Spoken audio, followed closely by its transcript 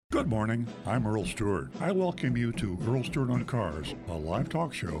Good morning, I'm Earl Stewart. I welcome you to Earl Stewart on Cars, a live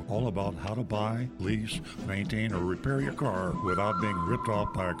talk show all about how to buy, lease, maintain, or repair your car without being ripped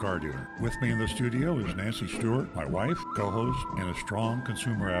off by a car dealer. With me in the studio is Nancy Stewart, my wife, co-host, and a strong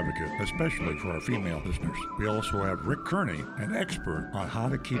consumer advocate, especially for our female listeners. We also have Rick Kearney, an expert on how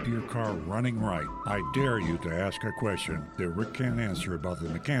to keep your car running right. I dare you to ask a question that Rick can't answer about the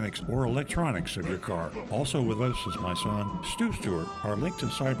mechanics or electronics of your car. Also with us is my son, Stu Stewart. Our link to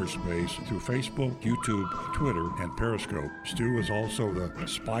cyberspace through Facebook, YouTube, Twitter, and Periscope. Stu is also the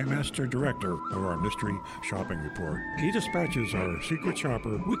Spy Master Director of our Mystery Shopping Report. He dispatches our secret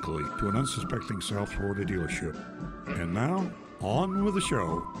shopper weekly to an unsuspecting South Florida dealership. And now, on with the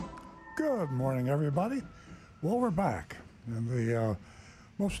show. Good morning, everybody. Well, we're back. And the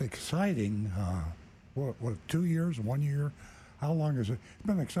most exciting, 2 years, 1 year? How long is it? It's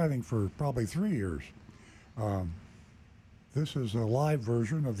been exciting for probably 3 years. This is a live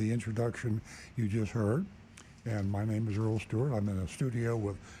version of the introduction you just heard. And my name is Earl Stewart. I'm in a studio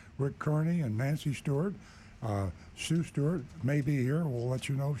with Rick Kearney and Nancy Stewart. Stu Stewart may be here. We'll let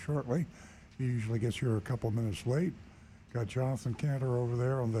you know shortly. He usually gets here a couple minutes late. Got Jonathan Cantor over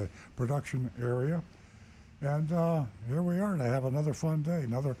there on the production area. And here we are to have another fun day,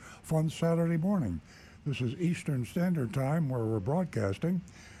 another fun Saturday morning. This is Eastern Standard Time where we're broadcasting,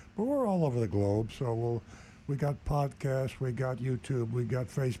 but we're all over the globe, so we got podcasts, we got YouTube, we got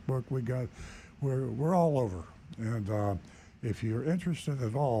Facebook, we're all over. And if you're interested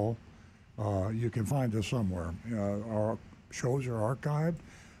at all, you can find us somewhere. Our shows are archived.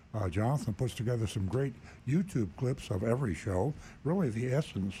 Jonathan puts together some great YouTube clips of every show. Really, the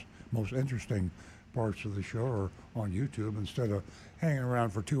essence, most interesting parts of the show are on YouTube instead of hanging around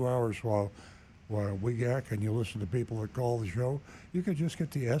for 2 hours while we yak and you listen to people that call the show. You can just get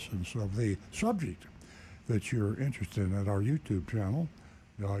the essence of the subject that you're interested in at our YouTube channel,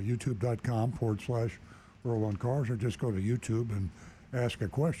 youtube.com/Earl on Cars, or just go to YouTube and ask a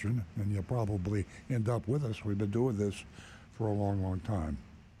question, and you'll probably end up with us. We've been doing this for a long, long time.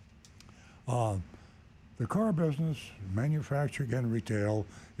 The car business, manufacturing and retail,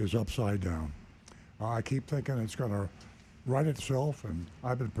 is upside down. I keep thinking it's going to right itself, and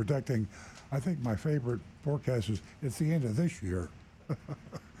I've been predicting, I think my favorite forecast is it's the end of this year.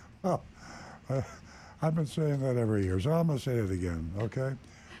 Well, I've been saying that every year, so I'm going to say it again, okay?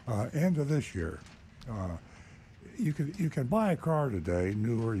 End of this year. You can buy a car today,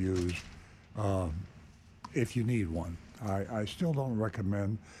 new or used, if you need one. I still don't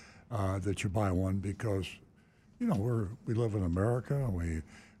recommend that you buy one because, you know, we live in America,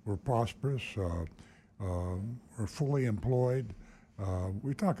 we're prosperous, we're fully employed.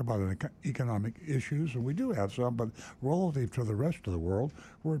 We talk about economic issues, and we do have some, but relative to the rest of the world,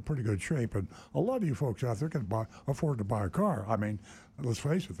 we're in pretty good shape. And a lot of you folks out there can afford to buy a car. I mean, let's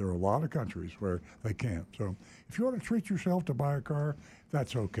face it, there are a lot of countries where they can't. So if you want to treat yourself to buy a car,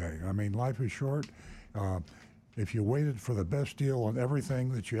 that's okay. I mean, life is short. If you waited for the best deal on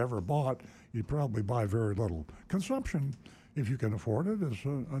everything that you ever bought, you'd probably buy very little. Consumption, if you can afford it, is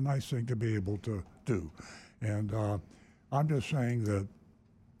a nice thing to be able to do. And I'm just saying that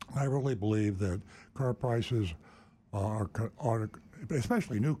I really believe that car prices are,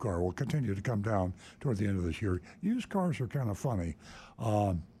 especially new car, will continue to come down toward the end of this year. Used cars are kind of funny.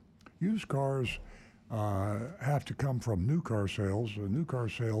 Used cars have to come from new car sales. New car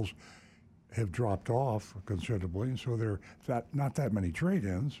sales have dropped off considerably, and so there are not that many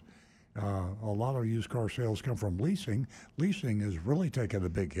trade-ins. A lot of used car sales come from leasing. Leasing is really taking a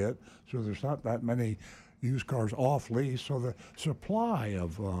big hit, so there's not that many used cars off lease, so the supply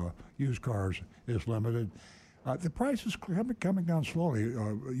of used cars is limited. The price is coming down slowly.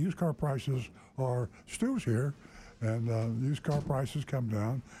 Used car prices Stu's here, and used car prices come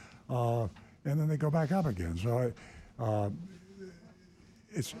down, and then they go back up again. So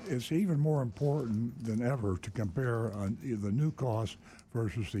it's even more important than ever to compare the new cost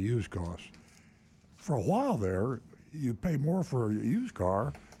versus the used cost. For a while there, you pay more for a used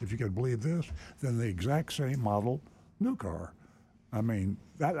car, if you can believe this, than the exact same model new car. I mean,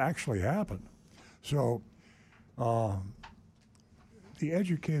 that actually happened. So the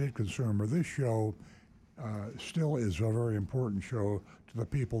educated consumer, this show still is a very important show to the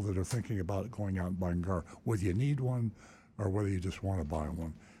people that are thinking about going out and buying a car, whether you need one or whether you just want to buy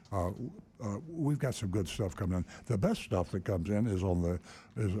one. We've got some good stuff coming in. The best stuff that comes in is on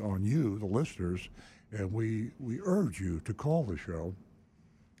you, the listeners, and we urge you to call the show.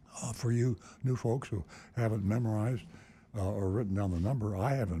 For you new folks who haven't memorized or written down the number,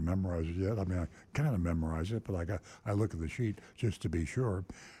 I haven't memorized it yet. I mean, I kind of memorize it, but I look at the sheet just to be sure.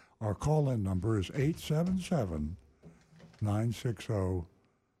 Our call-in number is 877-960-3733.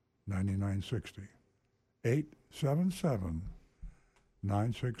 9960. 877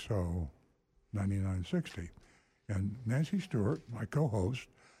 960 9960. And Nancy Stewart, my co-host,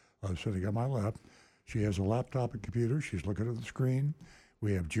 sitting on my left, she has a laptop and computer. She's looking at the screen.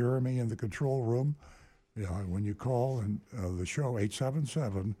 We have Jeremy in the control room. When you call and the show,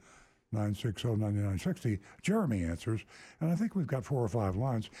 877 960 9960, Jeremy answers. And I think we've got 4 or 5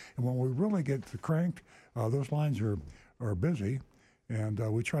 lines. And when we really get cranked, those lines are busy. And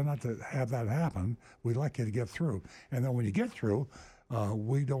we try not to have that happen. We like you to get through. And then when you get through,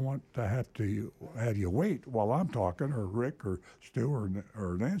 we don't want to have you wait while I'm talking, or Rick, or Stu,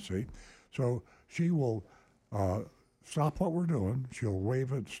 or Nancy. So she will stop what we're doing. She'll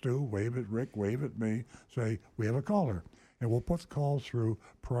wave at Stu, wave at Rick, wave at me, say, we have a caller. And we'll put the calls through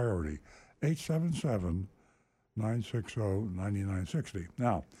priority. 877 960 9960.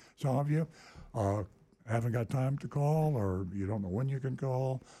 Now, some of you haven't got time to call, or you don't know when you can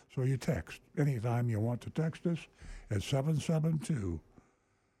call, so you text. Anytime you want to text us at 772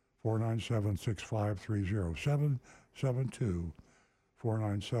 497 6530. 772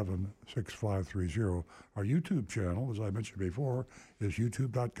 497 6530. Our YouTube channel, as I mentioned before, is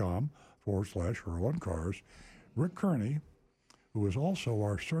youtube.com/Earl on Cars. Rick Kearney, who is also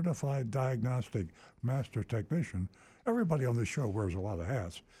our certified diagnostic master technician. Everybody on this show wears a lot of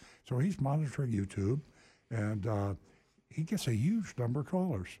hats. So he's monitoring YouTube, and he gets a huge number of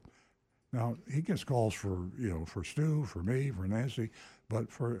callers. Now, he gets calls for Stu, for me, for Nancy, but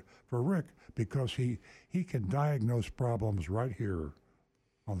for Rick, because he can diagnose problems right here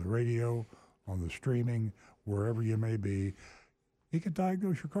on the radio, on the streaming, wherever you may be. He can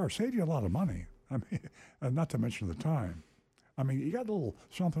diagnose your car, save you a lot of money. I mean, and not to mention the time. I mean, you got a little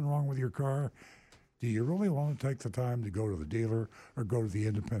something wrong with your car. Do you really want to take the time to go to the dealer or go to the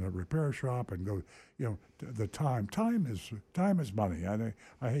independent repair shop and go, the time? Time is money. I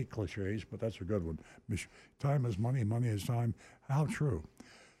hate cliches, but that's a good one. Time is money, money is time. How true.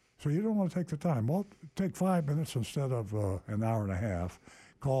 So you don't want to take the time. Well, take 5 minutes instead of an hour and a half.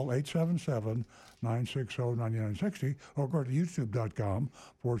 Call 877-960-9960 or go to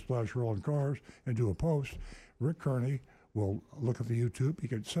youtube.com/Earl on Cars and do a post. Rick Kearney will look at the YouTube. You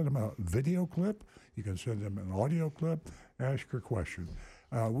can send him a video clip. You can send him an audio clip. Ask your question.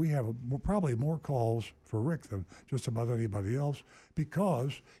 We have probably more calls for Rick than just about anybody else,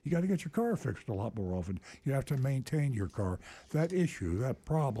 because you got to get your car fixed a lot more often. You have to maintain your car. That issue, that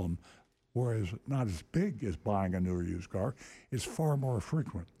problem, whereas not as big as buying a new or used car, is far more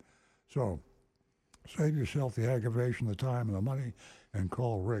frequent. So save yourself the aggravation, the time, and the money, and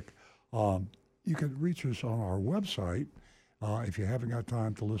call Rick. You can reach us on our website if you haven't got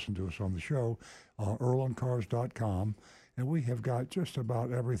time to listen to us on the show, EarlOnCars.com. And we have got just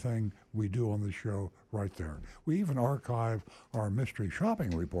about everything we do on the show right there. We even archive our mystery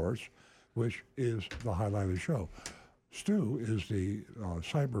shopping reports, which is the highlight of the show. Stu is the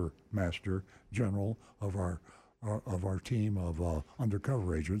cyber master general of our team of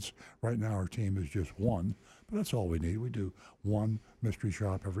undercover agents. Right now our team is just one, but that's all we need. We do one mystery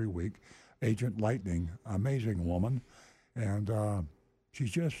shop every week. Agent Lightning, amazing woman, and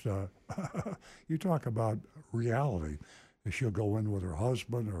she's just, you talk about reality. She'll go in with her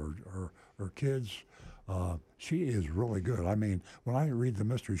husband or her kids. She is really good. I mean, when I read the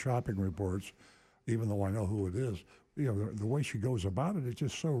mystery shopping reports, even though I know who it is, the way she goes about it is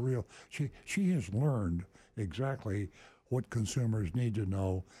just so real. She has learned exactly what consumers need to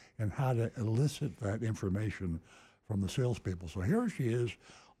know and how to elicit that information from the salespeople. So here she is,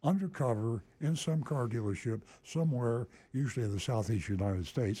 undercover in some car dealership somewhere, usually in the southeast United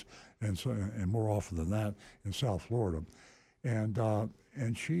States, and more often than that in South Florida, and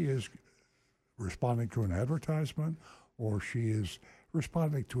she is responding to an advertisement, or she is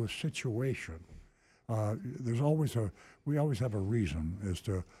responding to a situation. We always have a reason as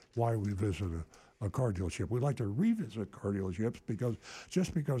to why we visit a car dealership. We like to revisit car dealerships because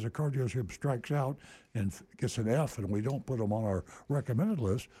just because a car dealership strikes out and gets an F and we don't put them on our recommended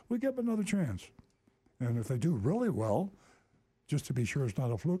list, we give them another chance. And if they do really well, just to be sure it's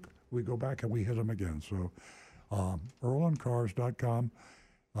not a fluke, we go back and we hit them again. So EarlOnCars.com,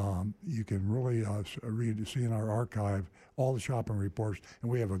 you can really see in our archive all the shopping reports. And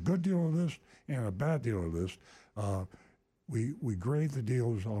we have a good dealer list and a bad dealer list. We grade the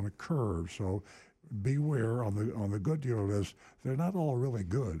dealers on a curve, so beware on the good dealer list. They're not all really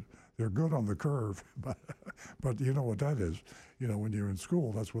good. They're good on the curve, but But you know what that is? You know, when you're in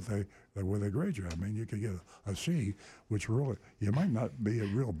school, that's what the way they grade you. I mean, you could get a C, which really you might not be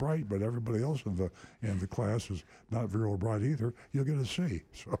real bright, but everybody else in the class is not real bright either. You'll get a C.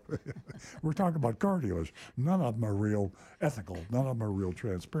 So we're talking about car dealers. None of them are real ethical. None of them are real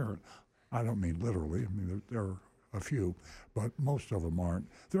transparent. I don't mean literally. I mean there are a few, but most of them aren't.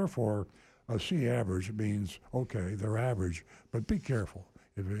 Therefore, a C average means okay, they're average, but be careful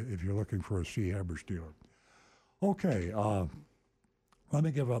if you're looking for a C average dealer. Okay, let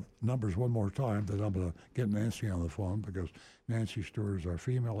me give up numbers one more time, then I'm going to get Nancy on the phone because Nancy Stewart is our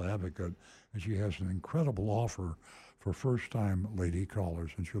female advocate, and she has an incredible offer for first-time lady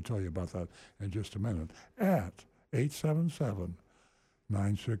callers, and she'll tell you about that in just a minute, at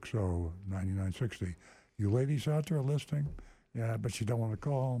 877-960-9960. You ladies out there listening, yeah, but you don't want to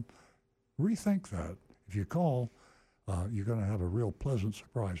call, rethink that. If you call, you're going to have a real pleasant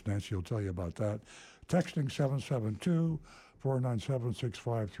surprise. Nancy will tell you about that. Texting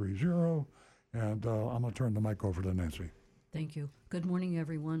 772-497-6530. And I'm going to turn the mic over to Nancy. Thank you. Good morning,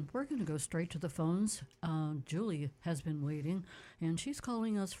 everyone. We're going to go straight to the phones. Julie has been waiting, and she's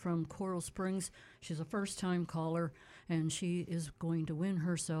calling us from Coral Springs. She's a first-time caller, and she is going to win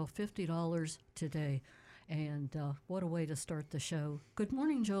herself $50 today. And what a way to start the show. Good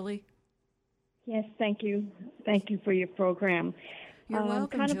morning, Julie. Yes, thank you. Thank you for your program. You're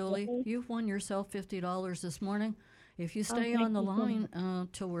welcome, Julie. You've won yourself $50 this morning. If you stay on the line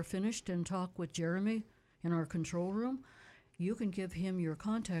till we're finished and talk with Jeremy in our control room, you can give him your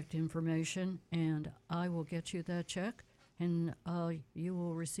contact information, and I will get you that check, and you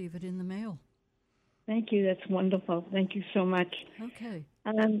will receive it in the mail. Thank you. That's wonderful. Thank you so much. Okay.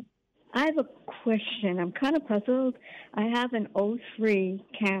 I have a question. I'm kind of puzzled. I have an '03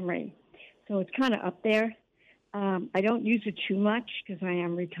 Camry, so it's kind of up there. I don't use it too much because I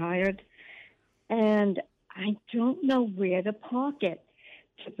am retired, and I don't know where to park it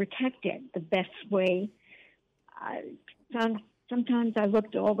to protect it the best way. Sometimes I look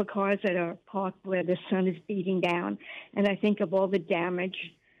at all the cars that are parked where the sun is beating down, and I think of all the damage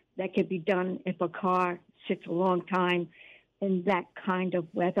that could be done if a car sits a long time in that kind of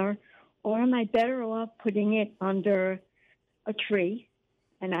weather. Or am I better off putting it under a tree?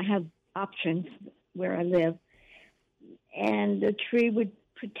 And I have options where I live. And the tree would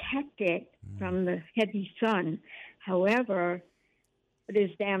protect it from the heavy sun. However, there's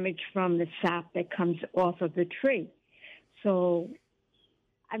damage from the sap that comes off of the tree. So,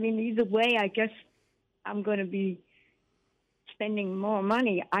 I mean, either way, I guess I'm going to be spending more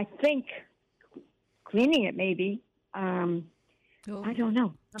money. I think cleaning it maybe. I don't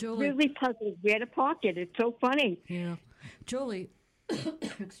know. Julie, I'm really puzzled where to park it. It's so funny. Yeah. Julie,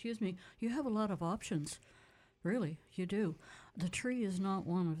 excuse me, you have a lot of options. Really, you do. The tree is not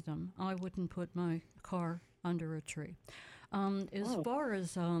one of them. I wouldn't put my car under a tree. As far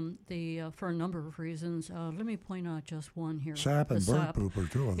as for a number of reasons, let me point out just one here. Sap and bird poop are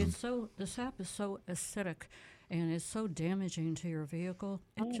two of them. The sap is so acidic and it's so damaging to your vehicle,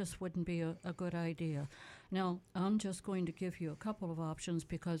 it just wouldn't be a good idea. Now, I'm just going to give you a couple of options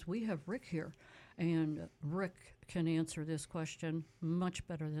because we have Rick here, and Rick can answer this question much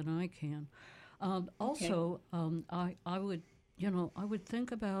better than I can. Also, I would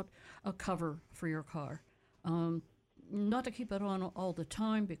think about a cover for your car. Not to keep it on all the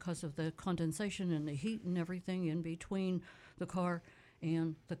time because of the condensation and the heat and everything in between the car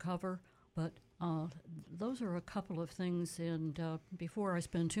and the cover, but those are a couple of things, and before I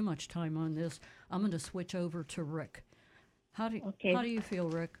spend too much time on this, I'm going to switch over to Rick. How do you feel,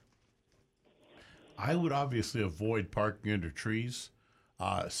 Rick? I would obviously avoid parking under trees,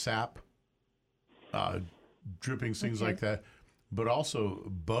 sap, drippings, things like that, but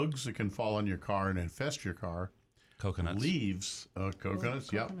also bugs that can fall on your car and infest your car. Coconuts. Leaves,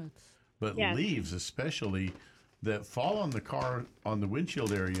 coconuts, yeah. But Yes. leaves, especially, that fall on the car, on the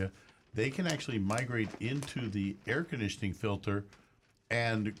windshield area, they can actually migrate into the air conditioning filter,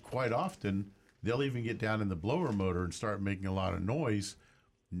 and quite often, they'll even get down in the blower motor and start making a lot of noise.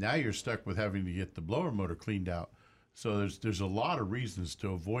 Now you're stuck with having to get the blower motor cleaned out. So there's a lot of reasons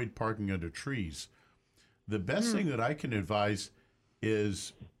to avoid parking under trees. The best thing that I can advise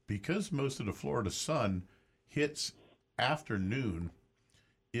is, because most of the Florida sun hits afternoon,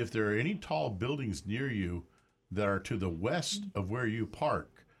 if there are any tall buildings near you that are to the west of where you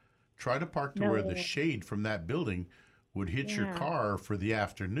park, try to park to where the shade from that building would hit your car for the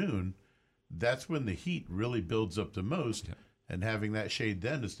afternoon. That's when the heat really builds up the most, and having that shade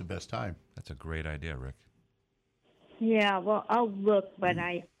then is the best time. That's a great idea, Rick. Yeah, well, I'll look, but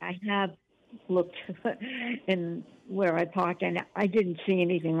I have looked in where I parked, and I didn't see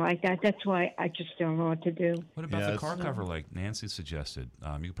anything like that. That's why I just don't know what to do. What about Yeah, the it's- car cover like Nancy suggested?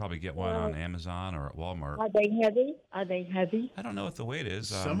 You could probably get one on Amazon or at Walmart. Are they heavy? Are they heavy? I don't know what the weight is.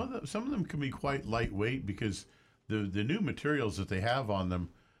 Some of them can be quite lightweight because the new materials that they have on them,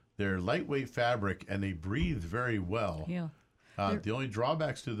 they're lightweight fabric and they breathe very well. Yeah. The only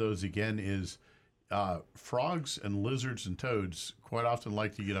drawbacks to those again is frogs and lizards and toads quite often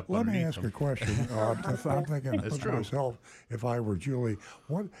like to get up Let me underneath ask them. a question. I'm thinking That's to true. myself, if I were Julie,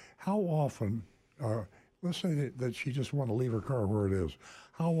 how often, let's say that she just wanted to leave her car where it is,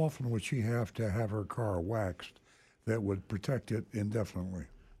 how often would she have to have her car waxed that would protect it indefinitely?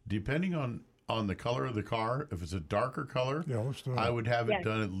 Depending on the color of the car, if it's a darker color, Yeah, let's do it. I would have it Yeah.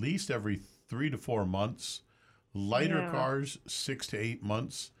 done at least every 3 to 4 months. Lighter Yeah. cars, 6 to 8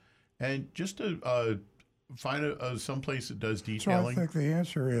 months, and just to find some place that does So I detailing. think the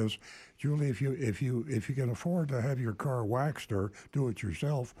answer is, Julie, if you can afford to have your car waxed or do it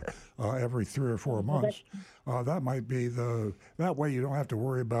yourself every 3 or 4 months, that might be that way you don't have to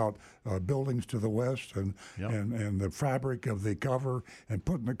worry about buildings to the west and Yep. and the fabric of the cover and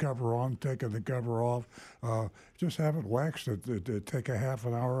putting the cover on, taking the cover off. Just have it waxed. It take a half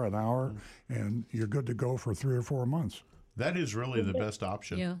an hour, and you're good to go for 3 or 4 months. That is really the best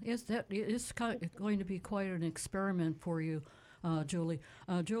option. Yeah, it's going to be quite an experiment for you, Julie.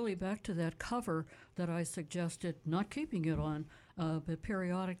 Julie, back to that cover that I suggested, not keeping it on, but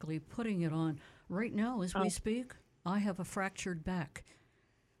periodically putting it on. Right now, as we speak, I have a fractured back.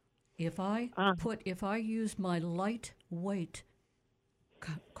 If I use my lightweight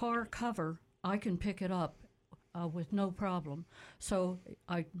car cover, I can pick it up with no problem. So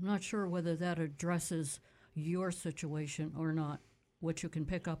I'm not sure whether that addresses your situation or not, what you can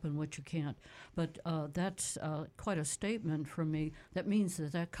pick up and what you can't. But that's quite a statement from me. That means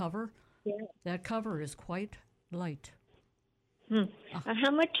that cover is quite light.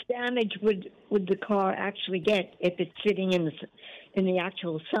 How much damage would the car actually get if it's sitting in the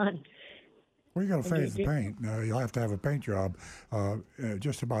actual sun? Well, you got to phase the paint. You'll have to have a paint job,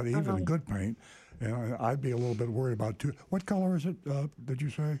 just about even good paint. And I'd be a little bit worried about What color is it? Did you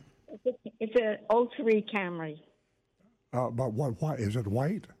say? It's an 03 Camry. But what is it?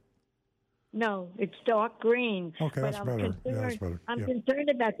 White? No, it's dark green. Okay, but that's better. Yeah, that's better. I'm Yeah. concerned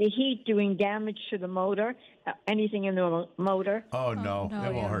about the heat doing damage to the motor, anything in the motor. Oh no, No, it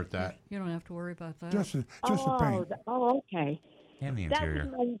you won't don't- hurt that. You don't have to worry about that. Just the paint. Okay. and the That interior.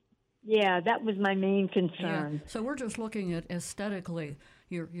 was that was my main concern. So we're just looking at aesthetically.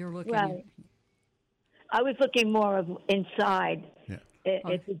 You're looking. Right. I was looking more of inside. Yeah.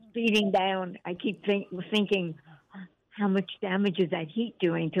 If it's beating down, I keep thinking, how much damage is that heat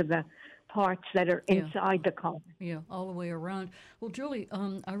doing to the parts that are inside the car? Yeah, all the way around. Well, Julie,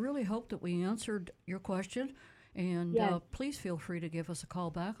 I really hope that we answered your question, and Yes. please feel free to give us a call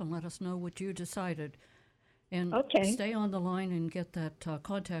back and let us know what you decided. And Okay. stay on the line and get that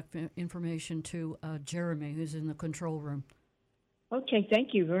contact information to Jeremy, who's in the control room. Okay,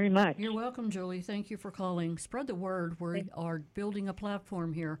 thank you very much. You're welcome, Julie. Thank you for calling. Spread the word. We are building a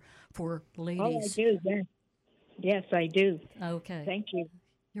platform here for Oh, I ladies. do. Yes, yes, I do. Okay. Thank you.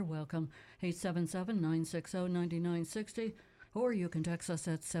 You're welcome. 877-960-9960, or you can text us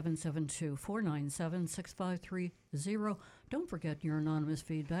at 772-497-6530. Don't forget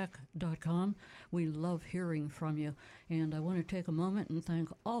youranonymousfeedback.com. We love hearing from you. And I want to take a moment and thank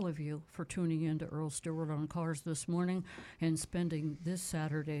all of you for tuning in to Earl Stewart on Cars this morning and spending this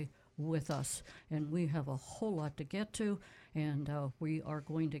Saturday with us. And we have a whole lot to get to, and we are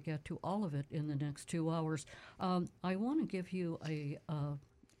going to get to all of it in the next 2 hours. I want to give you a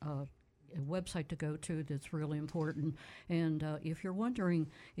website to go to that's really important. And if you're wondering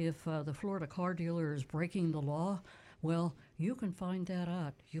if the Florida car dealer is breaking the law, well, you can find that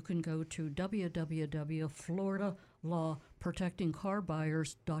out. You can go to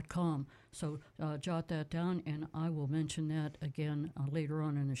www.floridalawprotectingcarbuyers.com. So jot that down, and I will mention that again later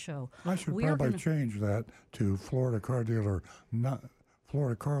on in the show. I should We are probably gonna- change that to Florida car dealer,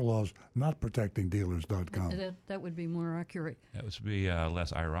 Florida car laws not protecting dealers.com. That would be more accurate. That would be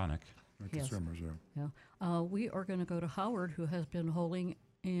less ironic. Yes. Consumers, yeah. Yeah. We are going to go to Howard, who has been holding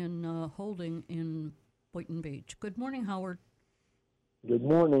in Boynton Beach. Good morning, Howard. Good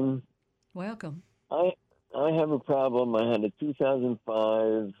morning. Welcome. I have a problem. I had a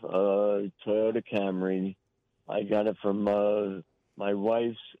 2005 Toyota Camry. I got it from my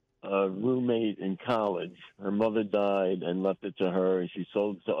wife's roommate in college. Her mother died and left it to her, and she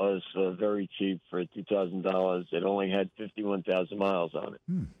sold it to us very cheap for $2,000. It only had 51,000 miles on it.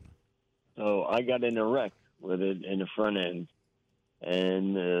 So I got in a wreck with it in the front end,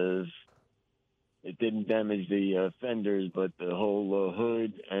 and it didn't damage the fenders, but the whole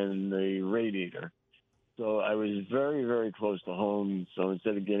hood and the radiator. So I was very, very close to home. So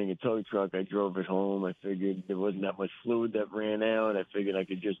instead of getting a tow truck, I drove it home. I figured there wasn't that much fluid that ran out. I figured I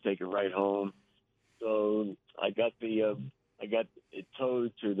could just take it right home. So I got it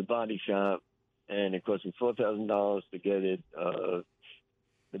towed to the body shop, and it cost me $4,000 to get it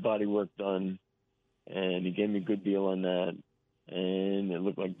the body work done, and he gave me a good deal on that, and it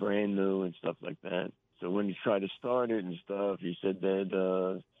looked like brand new and stuff like that. So when he tried to start it and stuff, he said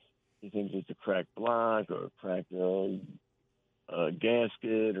that he thinks it's a cracked block or a cracked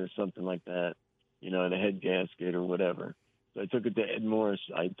gasket or something like that, the head gasket or whatever. So I took it to Ed Morris.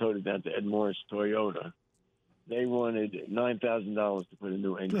 I towed it down to Ed Morris Toyota. They wanted $9,000 to put a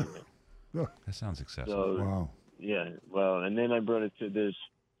new engine in. That sounds excessive. So, Wow. yeah, well, and then I brought it to this.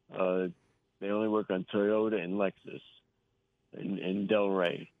 They only work on Toyota and Lexus in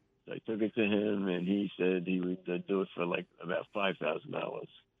Delray. So I took it to him, and he said he would do it for like about $5,000,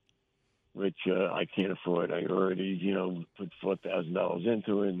 which I can't afford. I already, put $4,000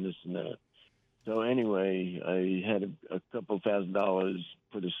 into it and this and that. So anyway, I had a couple $1,000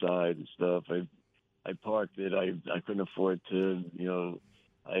 put aside and stuff. I parked it. I couldn't afford to,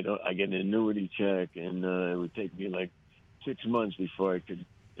 I get an annuity check, and it would take me like 6 months before I could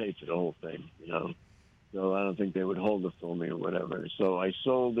pay for the whole thing, So I don't think they would hold it for me or whatever. So I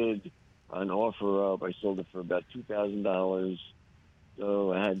sold it on OfferUp. I sold it for about $2,000.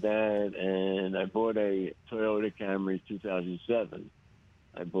 So I had that, and I bought a Toyota Camry 2007.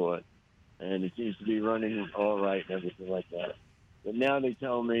 And it seems to be running all right and everything like that. But now they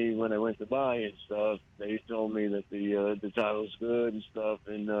tell me when I went to buy it and stuff, they told me that the title's good and stuff,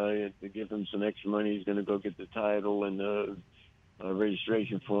 and to give him some extra money, he's going to go get the title and the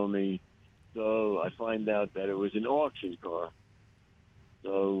registration for me. So I find out that it was an auction car.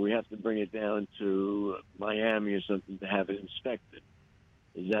 So we have to bring it down to Miami or something to have it inspected.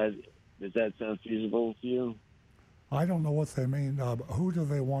 Does that sound feasible to you? I don't know what they mean. Who do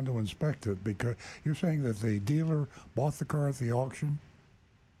they want to inspect it? Because you're saying that the dealer bought the car at the auction?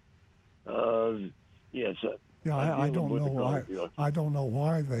 Yes. Yeah, I don't know. I don't know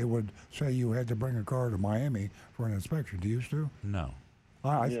why they would say you had to bring a car to Miami for an inspection. Do you, Stu? No.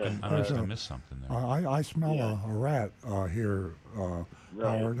 I must have missed something there. I smell a rat here,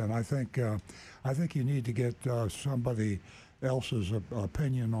 Howard, and I think you need to get somebody else's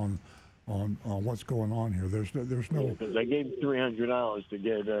opinion on what's going on here. There's no. Because I gave $300 to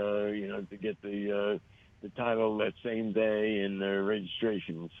get the title that same day and the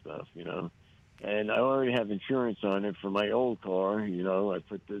registration and stuff, And I already have insurance on it for my old car. I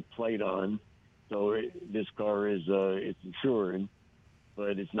put the plate on, so this car is it's insured,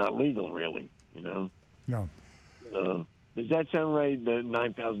 but it's not legal really, No. Does that sound right? The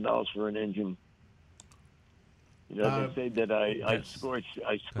 $9,000 for an engine. They say that I scorched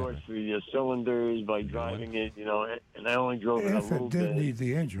the cylinders by driving it, and I only drove it a little bit. If it did need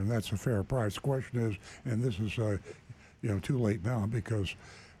the engine, that's a fair price. The question is, and this is, too late now because,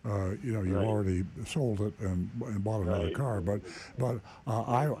 you've already sold it and bought another car. But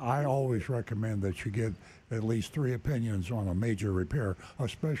I always recommend that you get at least 3 opinions on a major repair,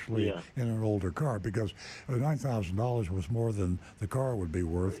 especially in an older car, because $9,000 was more than the car would be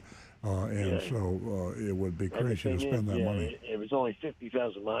worth. So it would be crazy to spend that money. It was only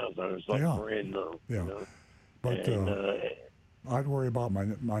 50,000 miles. I was like brand new. Yeah, but I'd worry about my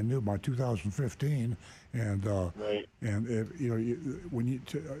 2015, and and if when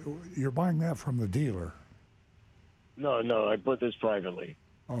you're buying that from the dealer. No, I bought this privately.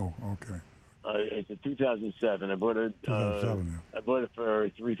 Oh, okay. It's a 2007. I bought it. 2007. I bought it for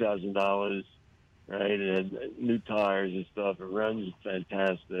 $3,000. Right, it had new tires and stuff. It runs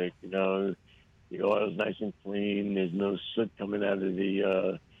fantastic. The oil's nice and clean. There's no soot coming out of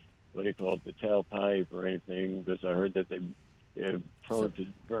the the tailpipe or anything. Because I heard that they're prone to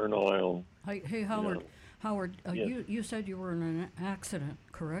burn oil. Hey, Howard. Howard, yes. you said you were in an accident,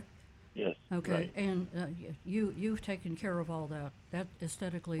 correct? Yes. Okay, right. And you've taken care of all that. That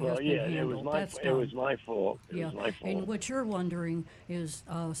aesthetically has been handled. It was my fault. It was my fault. And what you're wondering is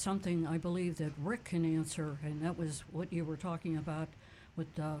something I believe that Rick can answer, and that was what you were talking about with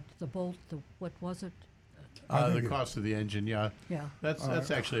the bolt. What was it? The cost of the engine. Yeah. Yeah.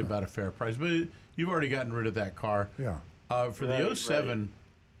 That's actually about a fair price, but you've already gotten rid of that car. Yeah. For the 07,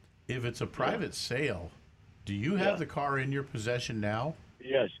 if it's a private sale, do you have the car in your possession now?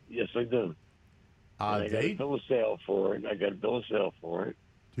 Yes, I do. I got a bill of sale for it.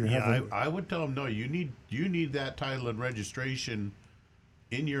 I would tell them no. You need that title and registration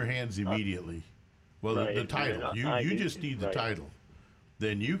in your hands immediately. Well, the title. You just need the title.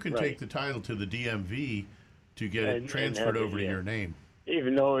 then you can Right. take the title to the DMV to get it And transferred have it, over to yeah. your name.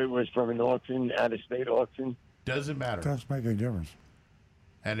 Even though it was from an auction, out-of-state auction. Doesn't matter. Does make a difference.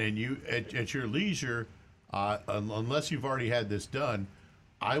 And then you, at your leisure, unless you've already had this done,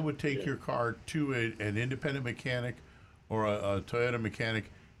 I would take your car to an independent mechanic or a Toyota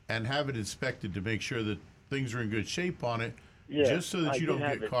mechanic and have it inspected to make sure that things are in good shape on it, just so that you don't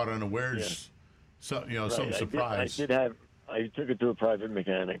get caught unawares. Some surprise. I took it to a private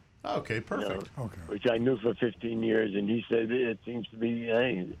mechanic. Okay, perfect. Which I knew for 15 years, and he said it seems to be.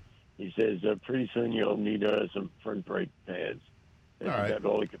 He says pretty soon you'll need some front brake pads. That's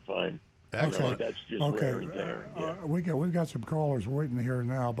all he could find. Excellent. That's just wear and tear. Yeah. We've got some callers waiting here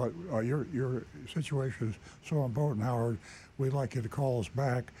now, but your situation is so important, Howard. We'd like you to call us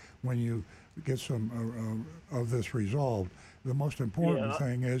back when you get some of this resolved. The most important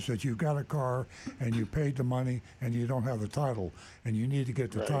thing is that you've got a car and you paid the money and you don't have the title, and you need to get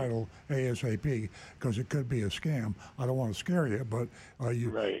the title ASAP because it could be a scam. I don't want to scare you, but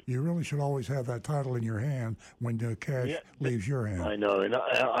you really should always have that title in your hand when the cash leaves your hand. I know, and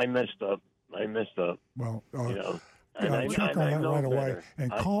I messed up. Well, I check on that know right away, better.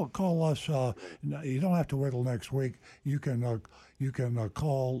 and call us. You don't have to wait till next week. You can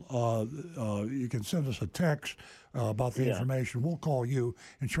call. You can send us a text about the information. We'll call you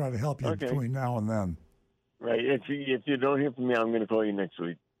and try to help you between now and then. Right. If you don't hear from me, I'm going to call you next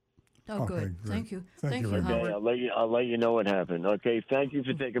week. Oh, good. Great. Thank you. Thank you, Howard. I'll let you know what happened. Okay. Thank you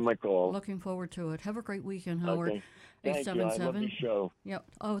for taking my call. Looking forward to it. Have a great weekend, Howard. Okay. Thank you. I love your show. Yep.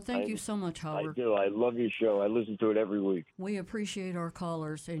 Oh, thank you so much, Howard. I do. I love your show. I listen to it every week. We appreciate our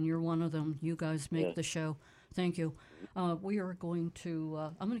callers, and you're one of them. You guys make the show. Thank you. We are going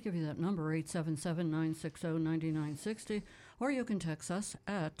to, I'm going to give you that number, 877-960-9960, or you can text us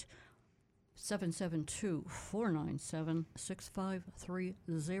at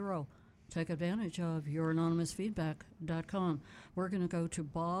 772-497-6530. Take advantage of youranonymousfeedback.com. We're going to go to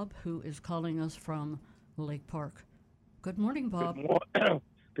Bob, who is calling us from Lake Park. Good morning, Bob.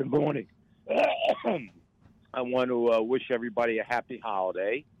 Good morning. I want to wish everybody a happy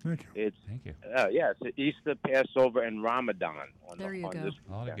holiday. Thank you. Thank you. It's Easter, Passover, and Ramadan. There you go.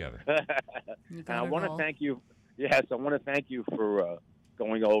 All together. And I want to thank you. Yes, I want to thank you for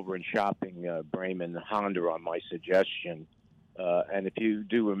going over and shopping Brayman Honda on my suggestion. And if you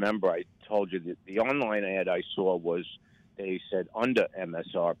do remember, I told you that the online ad I saw was, they said under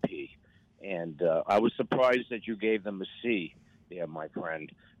MSRP. And I was surprised that you gave them a C there, my friend.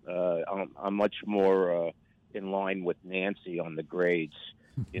 I'm much more in line with Nancy on the grades,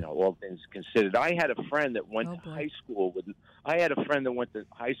 all things considered. I had a friend that went to high school with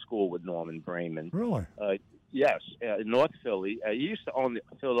Norman Brayman. Really? Yes, in North Philly. He used to own the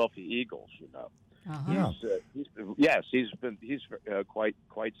Philadelphia Eagles, Uh-huh. He's quite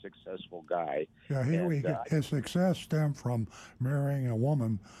successful guy. Yeah, his success stemmed from marrying a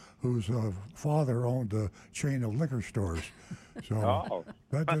woman whose father owned a chain of liquor stores. So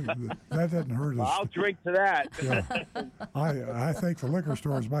that didn't hurt us. I'll drink to that. Yeah, I think the liquor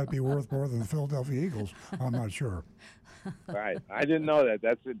stores might be worth more than the Philadelphia Eagles. I'm not sure. Right, I didn't know that.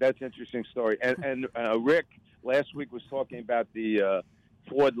 That's an interesting story. And Rick last week was talking about the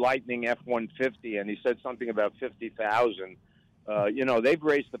Ford Lightning F-150, and he said something about 50,000. They've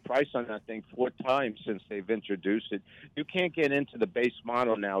raised the price on that thing 4 times since they've introduced it. You can't get into the base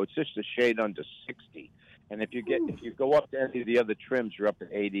model now; it's just a shade under 60. And if you go up to any of the other trims, you're up to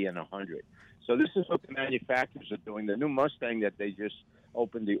 80 and 100. So this is what the manufacturers are doing. The new Mustang that they just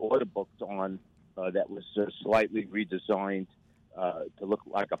opened the order books on, that was slightly redesigned to look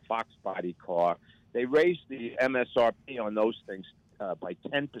like a Fox body car. They raised the MSRP on those things by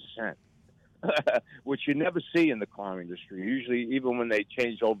 10%, which you never see in the car industry. Usually, even when they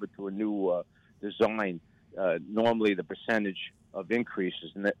change over to a new design, normally the percentage of increase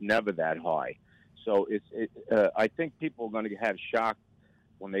is never that high. So I think people are going to have shock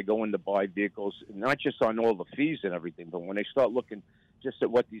when they go in to buy vehicles, not just on all the fees and everything, but when they start looking just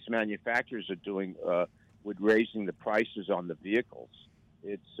at what these manufacturers are doing with raising the prices on the vehicles.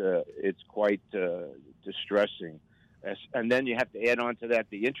 It's quite distressing. And then you have to add on to that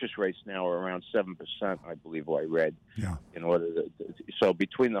the interest rates now are around 7%, I believe I read. Yeah. So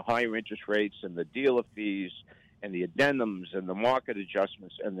between the higher interest rates and the dealer fees and the addendums and the market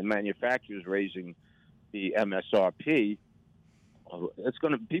adjustments and the manufacturers raising the MSRP,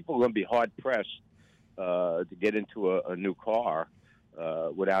 people are going to be hard pressed to get into a new car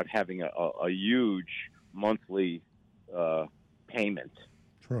without having a huge monthly payment.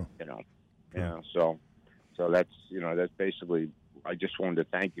 True. Yeah. So that's basically. I just wanted to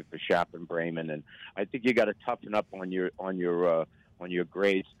thank you for shopping Brayman, and I think you got to toughen up on your your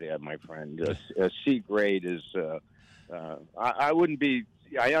grades there, my friend. A C grade is. I wouldn't be.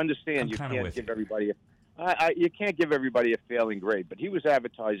 I understand you can't give everybody. You can't give everybody a failing grade, but he was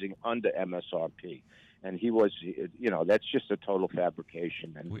advertising under MSRP, and he was. That's just a total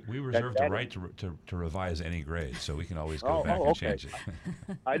fabrication. And we reserve the right to revise any grade, so we can always go back and change it.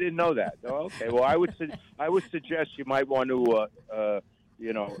 I didn't know that. Oh, okay. Well, I would suggest you might want to.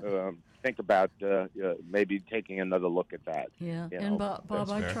 Think about maybe taking another look at that. Yeah, you and know. Bob,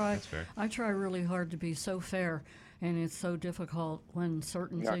 I try really hard to be so fair, and it's so difficult when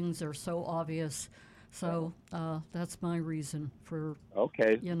certain things are so obvious. So that's my reason for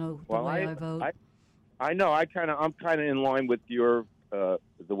the way I vote. I know. I'm kind of in line with your the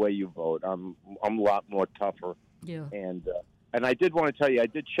way you vote. I'm a lot more tougher. Yeah. And I did want to tell you, I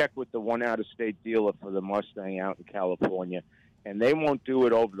did check with the one out-of-state dealer for the Mustang out in California. And they won't do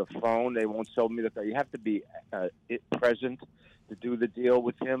it over the phone. They won't sell me the car. You have to be present to do the deal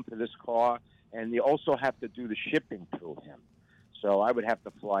with him for this car, and you also have to do the shipping through him. So I would have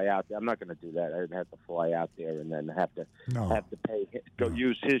to fly out there. I'm not going to do that. I would have to fly out there and then have to pay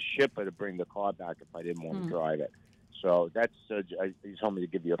use his shipper to bring the car back if I didn't want to drive it. So that's he told me to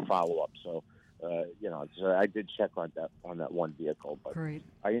give you a follow up. So. So I did check on that one vehicle, but great.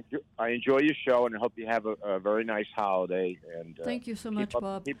 I enjoy your show, and I hope you have a very nice holiday. And thank you so much,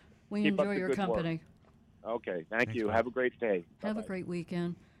 Bob. We enjoy your company. Work. Okay, thank you. Bob. Have a great day. Have a great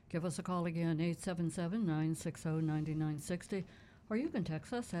weekend. Give us a call again, 877-960-9960, or you can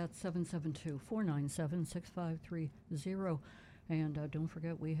text us at 772-497-6530. And don't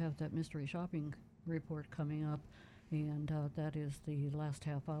forget, we have that mystery shopping report coming up, and that is the last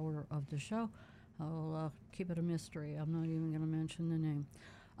half hour of the show. I'll keep it a mystery. I'm not even going to mention the name.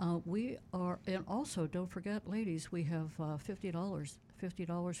 We are, and also don't forget, ladies, we have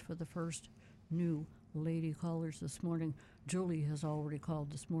 $50 for the first new lady callers this morning. Julie has already called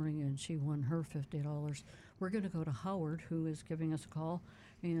this morning, and she won her $50. We're going to go to Howard, who is giving us a call,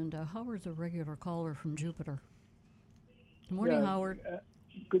 and Howard's a regular caller from Jupiter. Good morning, Howard.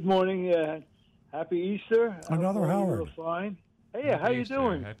 Good morning. Happy Easter. Another Howard. You're fine. Hey, how you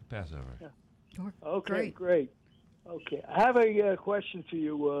doing? Happy Passover. Yeah. Okay, great. Okay, I have a question for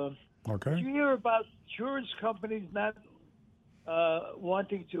you. Okay. Did you hear about insurance companies not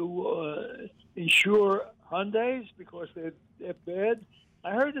wanting to insure Hyundais because they're bad?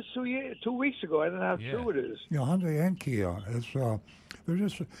 I heard this 2 weeks ago. I don't know how true it is. Yeah, Hyundai and Kia. It's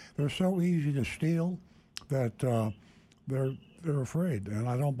they're so easy to steal that they're afraid, and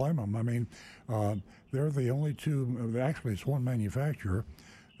I don't blame them. I mean, they're the only two. Actually, it's one manufacturer.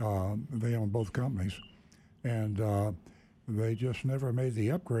 They own both companies, and they just never made the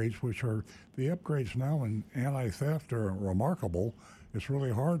upgrades, which are the upgrades now in anti-theft are remarkable. It's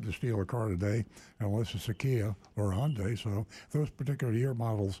really hard to steal a car today unless it's a Kia or a Hyundai. So those particular year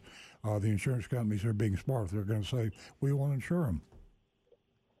models, the insurance companies are being smart. They're going to say, we won't insure them.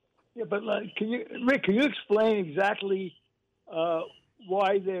 Yeah, but Rick, can you explain exactly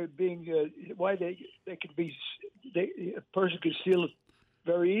why they're being why they could be a person could steal it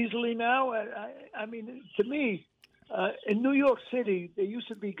very easily now? I mean, to me, in New York City, there used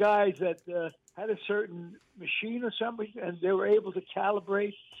to be guys that had a certain machine or something, and they were able to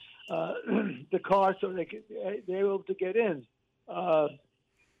calibrate the car so they were able to get in.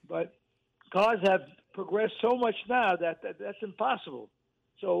 But cars have progressed so much now that that's impossible.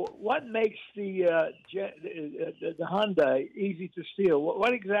 So, what makes the Hyundai easy to steal?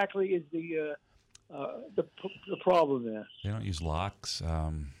 What exactly is the problem there? They don't use locks.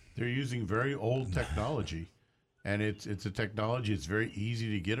 They're using very old technology, and it's a technology it's very easy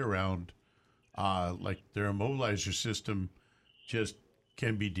to get around. Like their immobilizer system just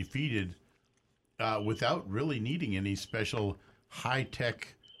can be defeated without really needing any special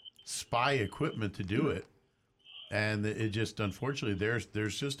high-tech spy equipment to do it. And it just, unfortunately, their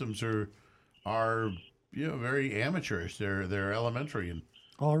systems are very amateurish. They're elementary. And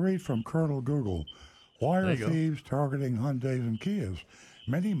I'll read from Colonel Google. Why are thieves targeting Hyundais and Kias?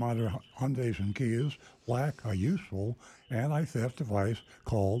 Many modern Hyundais and Kias lack a useful anti-theft device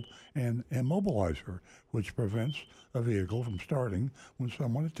called an immobilizer, which prevents a vehicle from starting when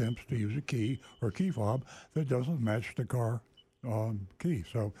someone attempts to use a key or key fob that doesn't match the car key.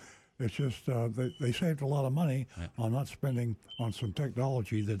 So it's just they saved a lot of money on not spending on some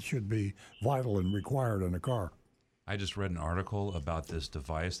technology that should be vital and required in a car. I just read an article about this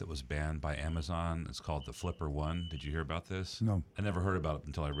device that was banned by Amazon. It's called the Flipper One. Did you hear about this? No. I never heard about it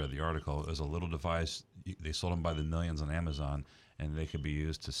until I read the article. It was a little device. They sold them by the millions on Amazon, and they could be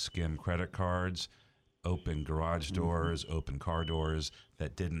used to skim credit cards, open garage doors, open car doors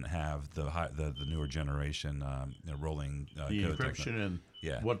that didn't have the newer generation rolling the code encryption and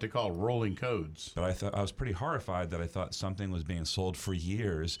yeah. what they call rolling codes. But I was pretty horrified that I thought something was being sold for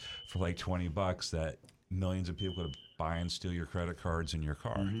years for like $20 that millions of people could buy and steal your credit cards in your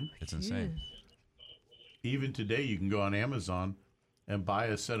car. It's insane. Even today, you can go on Amazon and buy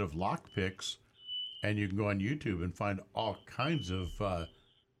a set of lock picks, and you can go on YouTube and find all kinds of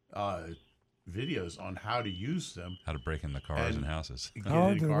videos on how to use them. How to break into cars and houses.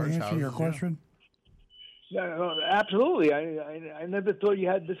 Howard, did we answer your question? Yeah, absolutely. I never thought you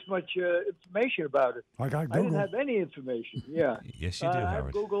had this much information about it. I got Google. I didn't have any information. Yeah. Yes, you do, I Howard.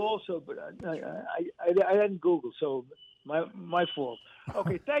 have Google also, but I didn't Google, so my fault.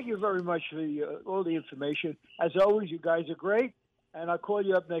 Okay, thank you very much for all the information. As always, you guys are great, and I'll call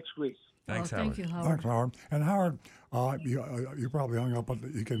you up next week. Thanks, Howard. Thank you, Howard. Thanks, Howard. And Howard, you probably hung up, but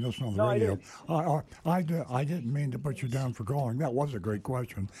you can listen on the No, radio. I didn't mean to put you down for calling. That was a great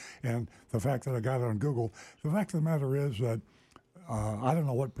question. And the fact that I got it on Google, the fact of the matter is that I don't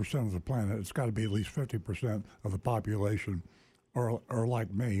know what percent of the planet, it's got to be at least 50% of the population are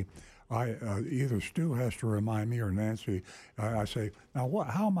like me. Either Stu has to remind me or Nancy. I say, now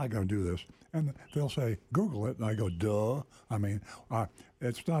how am I going to do this? And they'll say, Google it. And I go, duh. I mean,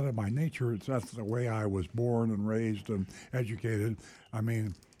 it's not in my nature. That's the way I was born and raised and educated. I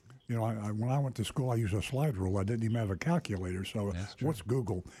mean, when I went to school, I used a slide rule. I didn't even have a calculator. So what's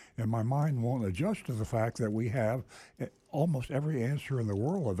Google? And my mind won't adjust to the fact that we have almost every answer in the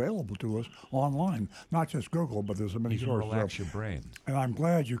world available to us online. Not just Google, but there's so many You can sources. relax your brain. And I'm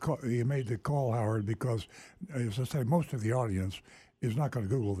glad you made the call, Howard, because, as I say, most of the audience is not going to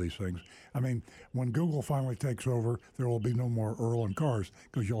Google these things. I mean, when Google finally takes over, there will be no more Earl and cars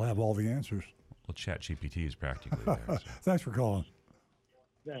because you'll have all the answers. Well, ChatGPT is practically there. So. Thanks for calling.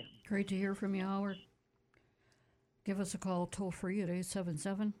 Thanks. Great to hear from you, Howard. Give us a call toll free at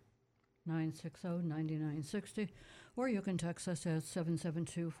 877-960-9960, or you can text us at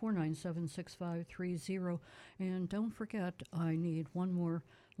 772-497-6530. And don't forget, I need one more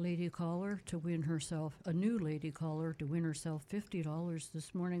lady caller to win herself, a new lady caller to win herself $50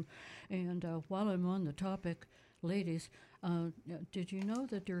 this morning. And while I'm on the topic, ladies, did you know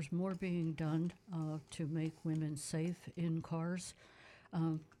that there's more being done to make women safe in cars?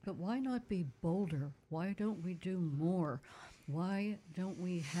 But why not be bolder? Why don't we do more? Why don't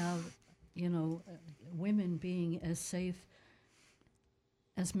we have, women being as safe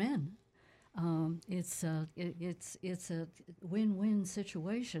as men? It's a win-win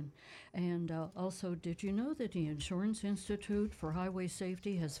situation. And also, did you know that the Insurance Institute for Highway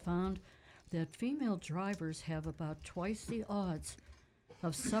Safety has found that female drivers have about twice the odds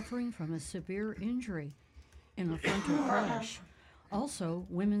of suffering from a severe injury in a frontal crash? Also,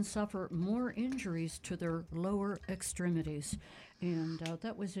 women suffer more injuries to their lower extremities. And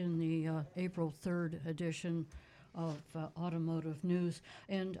that was in the April 3rd edition of Automotive News.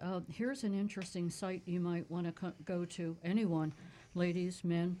 And here's an interesting site you might want to go to, anyone, ladies,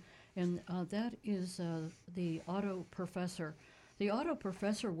 men, and that is the Auto Professor. The Auto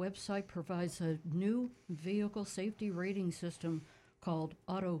Professor website provides a new vehicle safety rating system called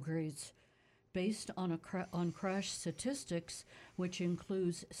Auto Grades, based on on crash statistics, which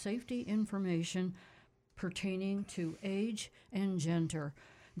includes safety information pertaining to age and gender.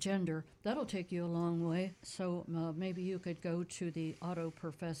 That'll take you a long way, so maybe you could go to the Auto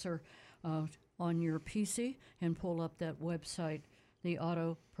Professor on your PC and pull up that website, the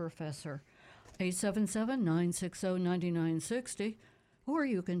Auto Professor. 877-960-9960, or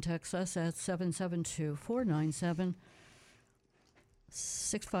you can text us at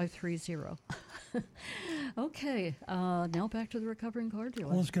 772-497-6530. Okay, now back to the recovering car dealer.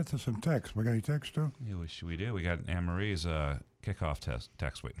 Well, let's get to some text. We got any text too? Yeah, we do. We got Anne-Marie's kickoff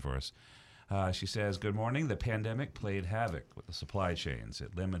text waiting for us. She says, good morning. The pandemic played havoc with the supply chains.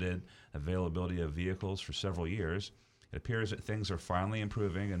 It limited availability of vehicles for several years. It appears that things are finally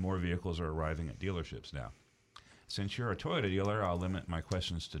improving and more vehicles are arriving at dealerships now. Since you're a Toyota dealer, I'll limit my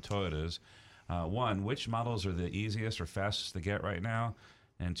questions to Toyotas. One, which models are the easiest or fastest to get right now?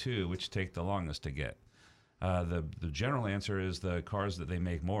 And two, which take the longest to get? The general answer is the cars that they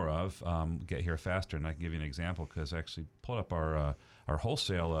make more of get here faster. And I can give you an example because I actually pulled up our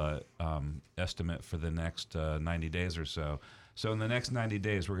wholesale estimate for the next 90 days or so. So in the next 90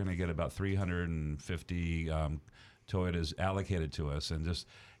 days, we're going to get about 350 Toyotas allocated to us. And just,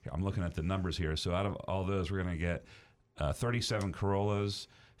 I'm looking at the numbers here. So out of all those, we're going to get 37 Corollas,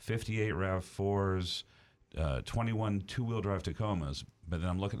 58 RAV4s, 21 two-wheel drive Tacomas. But then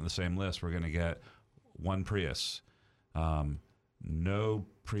I'm looking at the same list. We're going to get one Prius, no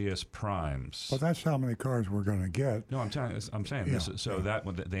Prius Primes. But that's how many cars we're going to get. No, I'm saying Yeah, this. So that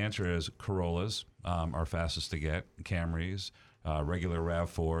the answer is Corollas are fastest to get, Camrys, regular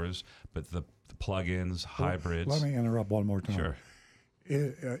RAV4s, but the plug-ins, hybrids. Let me interrupt one more time. Sure.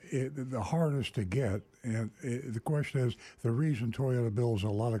 The hardest to get, and the question is, the reason Toyota builds a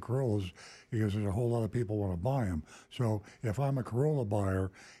lot of Corollas because there's a whole lot of people want to buy them. So if I'm a Corolla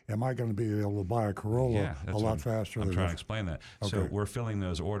buyer, am I going to be able to buy a Corolla a lot faster? I'm than trying to explain that. Okay. So we're filling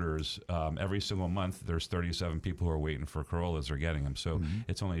those orders every single month. There's 37 people who are waiting for Corollas or getting them. So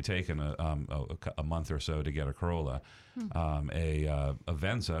it's only taken a month or so to get a Corolla. A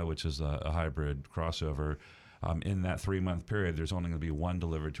Venza, which is a hybrid crossover, in that 3-month period, there's only going to be one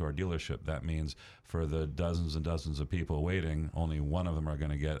delivered to our dealership. That means for the dozens and dozens of people waiting, only one of them are going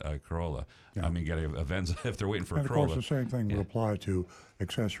to get a Corolla. Yeah. I mean, get a Venza if they're waiting for and a Corolla. And of course, the same thing would apply to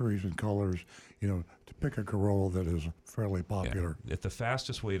accessories and colors. You know, to pick a Corolla that is fairly popular. Yeah. If the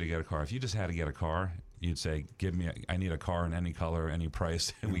fastest way to get a car, if you just had to get a car, you'd say, I need a car in any color, any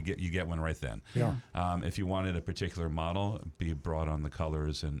price, and you get one right then. Yeah. If you wanted a particular model, be broad on the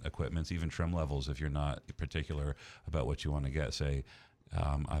colors and equipments, even trim levels. If you're not particular about what you want to get, say,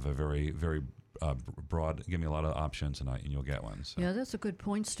 I have a very, very broad. Give me a lot of options, and you'll get one. So. Yeah, that's a good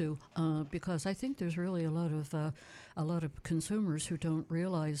point, Stu. Because I think there's really a lot of consumers who don't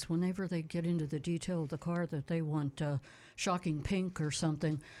realize whenever they get into the detail of the car that they want shocking pink or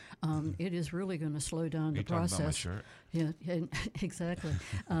something. It is really going to slow down the process. About my shirt? Yeah, exactly.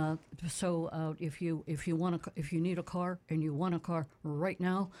 So if you need a car and you want a car right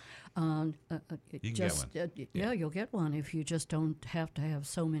now, you can get one. You'll get one if you just don't have to have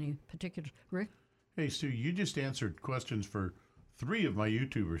so many particular. Rick? Hey, Stu, you just answered questions for 3 of my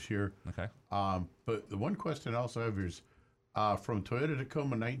YouTubers here. Okay. But the one question I also have is from Toyota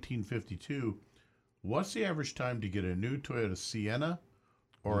Tacoma 1952, what's the average time to get a new Toyota Sienna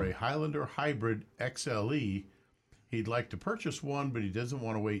or a Highlander Hybrid XLE? He'd like to purchase one, but he doesn't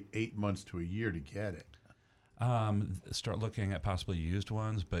want to wait 8 months to a year to get it. Start looking at possibly used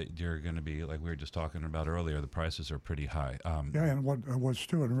ones, but you're going to be, like we were just talking about earlier, the prices are pretty high. And what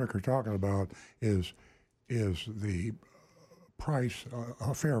Stu and Rick are talking about is the price,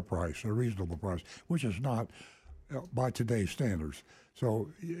 a fair price, a reasonable price, which is not by today's standards. So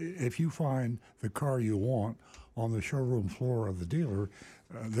if you find the car you want on the showroom floor of the dealer,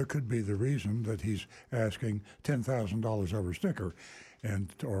 there could be the reason that he's asking $10,000 over sticker,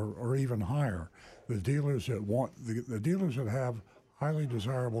 or even higher. The dealers that have highly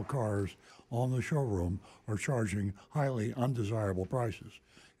desirable cars on the showroom are charging highly undesirable prices.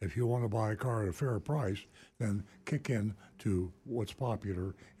 If you want to buy a car at a fair price, then kick in to what's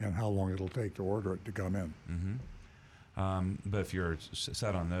popular and how long it'll take to order it to come in. Mm-hmm. But if you're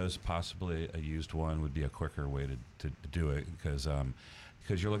set on those, possibly a used one would be a quicker way to do it, because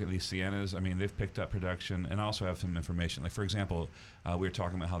you're looking at these Siennas. I mean, they've picked up production, and also have some information. Like, for example, we were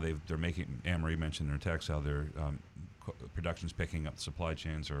talking about how they're making. Anne-Marie mentioned in her text how their production's picking up. The supply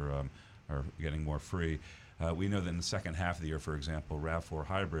chains are getting more free. We know that in the second half of the year, for example, RAV4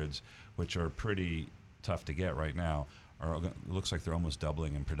 hybrids, which are pretty tough to get right now, looks like they're almost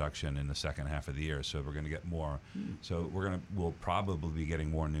doubling in production in the second half of the year. So we're going to get more. So we'll probably be getting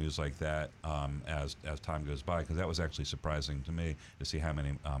more news like that as time goes by, because that was actually surprising to me to see how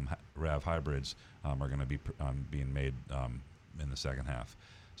many RAV hybrids are going to be being made in the second half.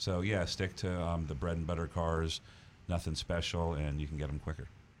 So yeah, stick to the bread and butter cars, nothing special, and you can get them quicker.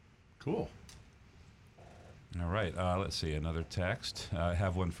 Cool. All right, let's see, another text. I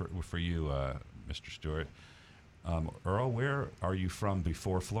have one for you, Mr. Stewart. Earl, where are you from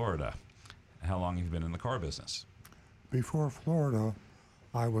before Florida? How long have you been in the car business? Before Florida,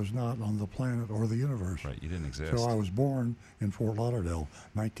 I was not on the planet or the universe. Right, you didn't exist. So I was born in Fort Lauderdale,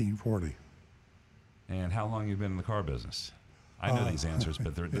 1940. And how long have you been in the car business? I know these answers,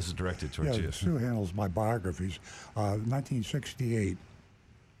 but this is directed towards you. Stu handles my biographies. 1968.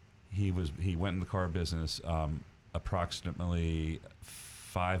 He went in the car business approximately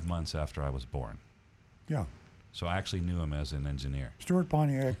 5 months after I was born. Yeah. So I actually knew him as an engineer. Stuart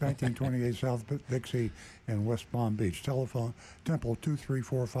Pontiac, 1928 South Dixie in West Palm Beach. Telephone, Temple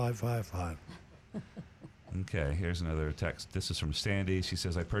 234555. Okay, here's another text. This is from Sandy. She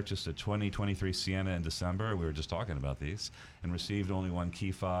says, I purchased a 2023 Sienna in December. We were just talking about these. And received only one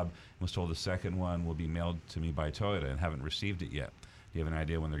key fob. And was told the second one will be mailed to me by Toyota, and haven't received it yet. Do you have an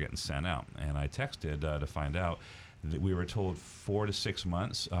idea when they're getting sent out? And I texted to find out. We were told 4 to 6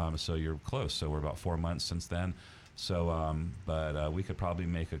 months, so you're close. So we're about 4 months since then. So, but we could probably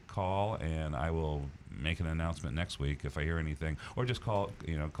make a call, and I will make an announcement next week if I hear anything, or just call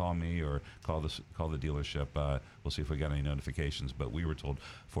me or call the dealership. We'll see if we got any notifications. But we were told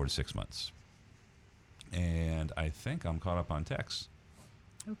 4 to 6 months, and I think I'm caught up on texts.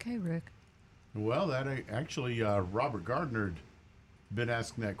 Okay, Rick. Well, that actually Robert Gardner had been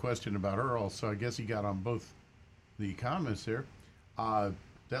asking that question about Earl, so I guess he got on both the comments there.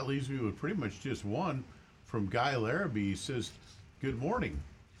 That leaves me with pretty much just one from Guy Larrabee. He says, "Good morning.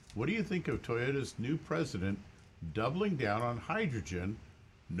 What do you think of Toyota's new president doubling down on hydrogen,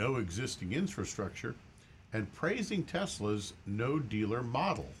 no existing infrastructure, and praising Tesla's no dealer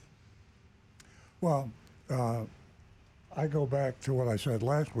model?" Well, I go back to what I said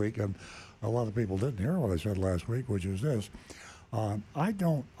last week, and a lot of people didn't hear what I said last week, which is this. I'm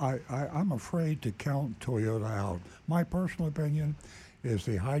afraid to count Toyota out. My personal opinion is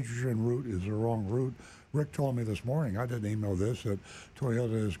the hydrogen route is the wrong route. Rick told me this morning, I didn't even know this, that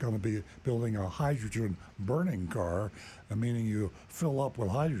Toyota is going to be building a hydrogen burning car, meaning you fill up with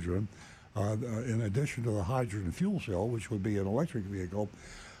hydrogen in addition to the hydrogen fuel cell, which would be an electric vehicle.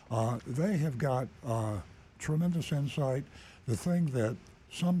 They have got tremendous insight. The thing that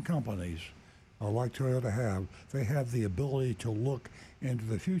some companies like Toyota have, they have the ability to look into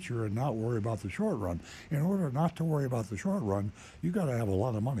the future and not worry about the short run. In order not to worry about the short run, you got to have a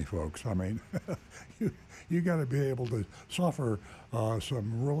lot of money, folks. I mean, you got to be able to suffer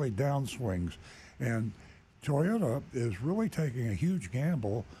some really downswings. And Toyota is really taking a huge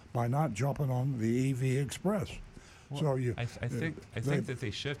gamble by not jumping on the EV Express. Well, I think that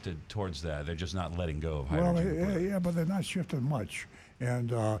they shifted towards that. They're just not letting go of hydrogen. Well, yeah, but they're not shifting much.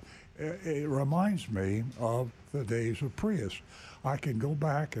 And it reminds me of the days of Prius. I can go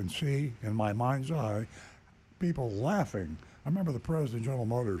back and see in my mind's eye people laughing. I remember the president of General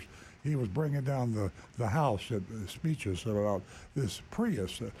Motors. He was bringing down the house at speeches about this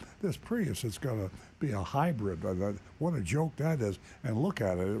Prius. This Prius is going to be a hybrid. What a joke that is. And look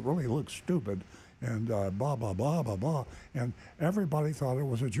at it. It really looks stupid. And blah, blah, blah, blah, blah. And everybody thought it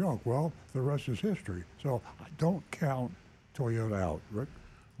was a joke. Well, the rest is history. So I don't count Toyota out. Rick?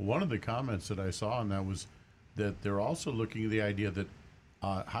 One of the comments that I saw on that was that they're also looking at the idea that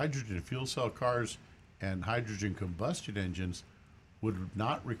hydrogen fuel cell cars and hydrogen combustion engines would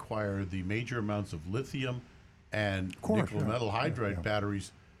not require the major amounts of lithium and nickel metal hydride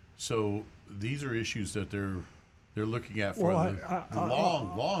batteries. So these are issues that they're looking at for the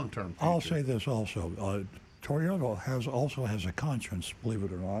long-term future. I'll say this also. Toyota also has a conscience, believe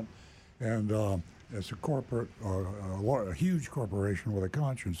it or not, and it's a corporate, a huge corporation with a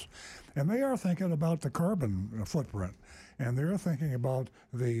conscience, and they are thinking about the carbon footprint, and they're thinking about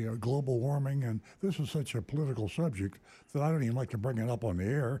the global warming. And this is such a political subject that I don't even like to bring it up on the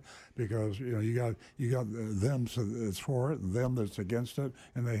air, because you got them that's for it and them that's against it,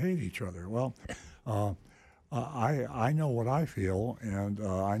 and they hate each other. Well, I know what I feel, and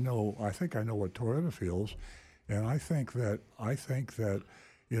I think I know what Toyota feels, and I think that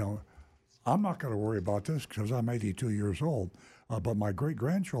I'm not going to worry about this because I'm 82 years old, but my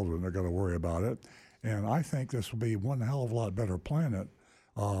great-grandchildren are going to worry about it, and I think this will be one hell of a lot better planet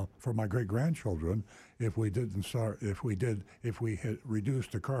for my great-grandchildren if we had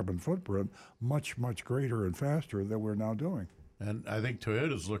reduced the carbon footprint much, much greater and faster than we're now doing. And I think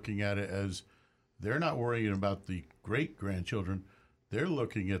Toyota's looking at it as they're not worrying about the great-grandchildren. They're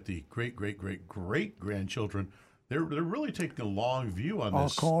looking at the great-great-great-great-grandchildren. They're really taking a long view on this. I'll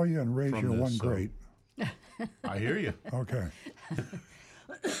call you and raise you one great. I hear you. Okay.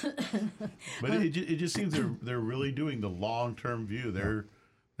 But it just seems they're really doing the long-term view. They're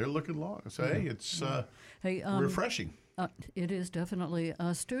looking long. So, hey, it's refreshing. It is definitely.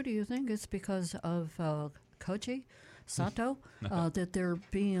 Stu, do you think it's because of Koji Sato that they're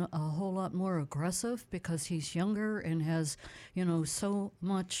being a whole lot more aggressive because he's younger and has, so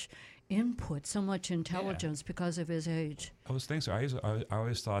much input, so much intelligence because of his age? I was thinking so. I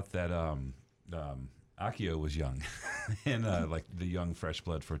always thought that Akio was young and like the young fresh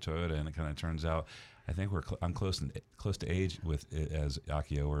blood for Toyota, and it kind of turns out I think I'm close to age with as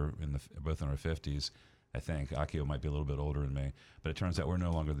Akio. We're both in our 50s. I think Akio might be a little bit older than me, but it turns out we're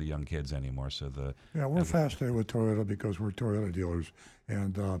no longer the young kids anymore. So we're fascinated with Toyota because we're Toyota dealers,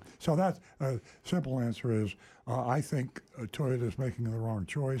 and so that simple answer is I think Toyota is making the wrong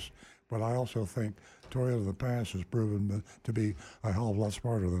choice, but I also think Toyota of the past has proven to be a hell of a lot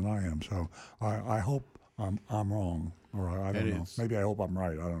smarter than I am. So I hope I'm wrong, or I don't know. Maybe I hope I'm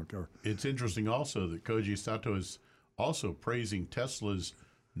right. I don't care. It's interesting also that Koji Sato is also praising Tesla's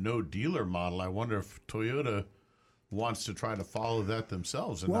no dealer model. I wonder if Toyota wants to try to follow that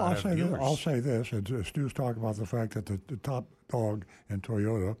themselves and not have dealers. I'll say this. Stu's talking about the fact that the top dog in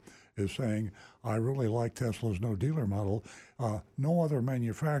Toyota is saying, I really like Tesla's no dealer model. No other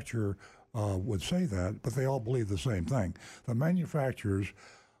manufacturer would say that, but they all believe the same thing. The manufacturers,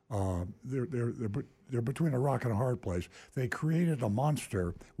 they're between a rock and a hard place. They created a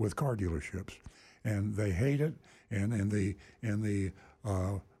monster with car dealerships, and they hate it. And in the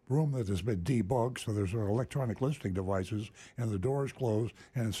room that has been debugged, so there's electronic listing devices, and the doors closed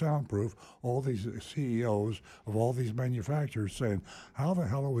and it's soundproof. All these CEOs of all these manufacturers saying, "How the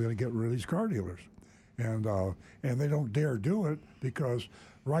hell are we going to get rid of these car dealers?" And they don't dare do it because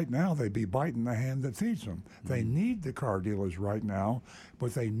right now they'd be biting the hand that feeds them. They need the car dealers right now,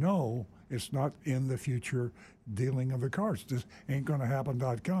 but they know it's not in the future dealing of the cars. This ain't going to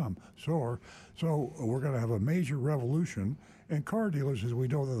happen.com. So we're going to have a major revolution, and car dealers, as we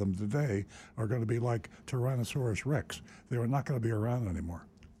know them today, are going to be like Tyrannosaurus Rex. They're not going to be around anymore.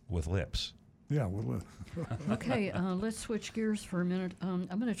 With lips. Yeah, well, Okay, let's switch gears for a minute. I'm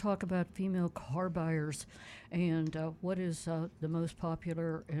going to talk about female car buyers and what is the most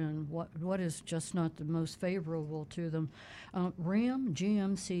popular and what is just not the most favorable to them. Ram,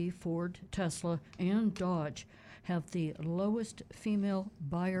 GMC, Ford, Tesla, and Dodge have the lowest female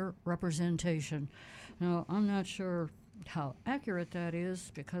buyer representation. Now, I'm not sure how accurate that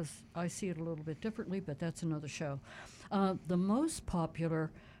is because I see it a little bit differently, but that's another show. The most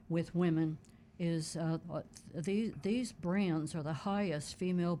popular with women is these brands are the highest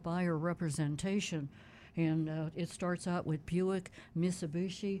female buyer representation, and it starts out with Buick,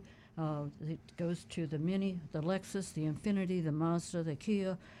 Mitsubishi, it goes to the Mini, the Lexus, the Infiniti, the Mazda, the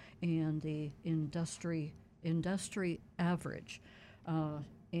Kia, and the Industry Average.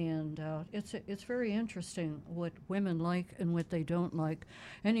 It's very interesting what women like and what they don't like.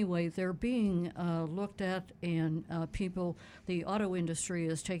 Anyway, they're being looked at, and the auto industry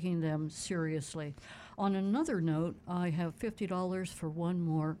is taking them seriously. On another note, I have $50 for one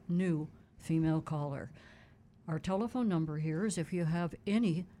more new female caller. Our telephone number here is if you have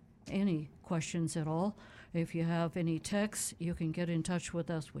any questions at all. If you have any texts, you can get in touch with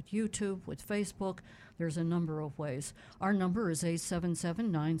us with YouTube, with Facebook. There's a number of ways. Our number is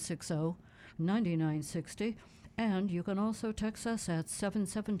 877-960-9960, and you can also text us at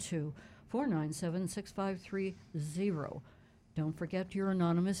 772-497-6530. Don't forget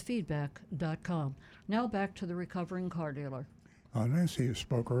youranonymousfeedback.com. Now back to the recovering car dealer. Nancy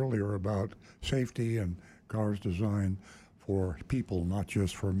spoke earlier about safety and cars designed for people, not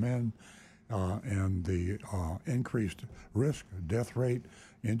just for men, and the increased risk, death rate,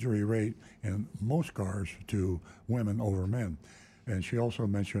 injury rate in most cars to women over men. And she also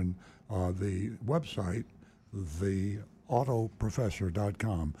mentioned the website,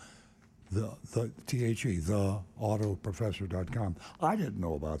 theautoprofessor.com, the theautoprofessor.com. I didn't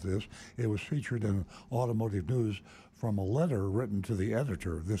know about this. It was featured in Automotive News from a letter written to the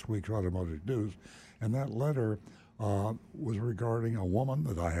editor of this week's Automotive News, and that letter was regarding a woman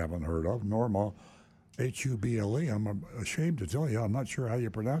that I haven't heard of, Norma, Huble. I'm ashamed to tell you, I'm not sure how you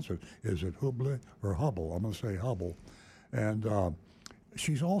pronounce it. Is it Huble or Hubble? I'm going to say Hubble. And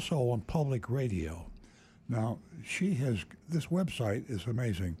she's also on public radio. Now, this website is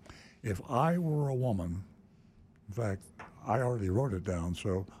amazing. If I were a woman, in fact, I already wrote it down,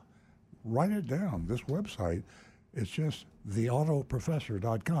 so write it down. This website is just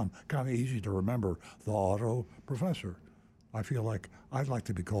theautoprofessor.com. Kind of easy to remember, the Auto Professor. I feel like I'd like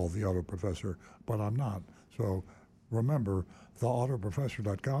to be called the Auto Professor, but I'm not. So remember,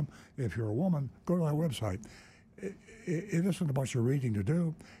 theautoprofessor.com. If you're a woman, go to that website. It isn't a bunch of reading to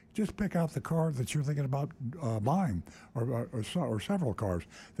do. Just pick out the car that you're thinking about buying, or several cars.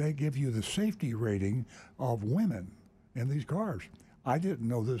 They give you the safety rating of women in these cars. I didn't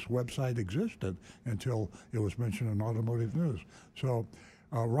know this website existed until it was mentioned in Automotive News. So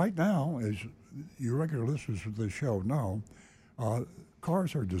right now, as you regular listeners of this show know,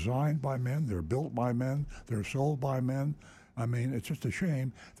 cars are designed by men, they're built by men, they're sold by men. I mean, it's just a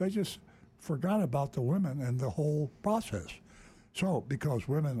shame. They just forgot about the women and the whole process. So because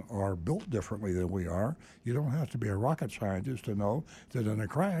women are built differently than we are, you don't have to be a rocket scientist to know that in a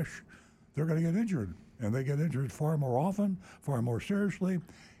crash, they're going to get injured. And they get injured far more often, far more seriously,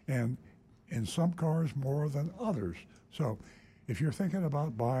 and in some cars more than others. So if you're thinking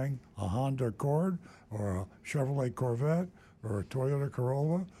about buying a Honda Accord or a Chevrolet Corvette or a Toyota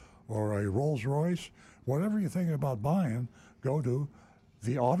Corolla or a Rolls Royce, whatever you're thinking about buying, go to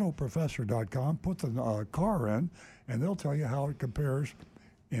theautoprofessor.com, put the car in, and they'll tell you how it compares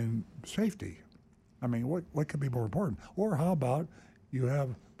in safety. I mean, what could be more important? Or how about you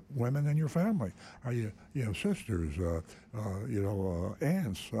have women in your family? Are you sisters,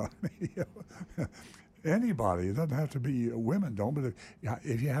 aunts? anybody. It doesn't have to be women, don't. But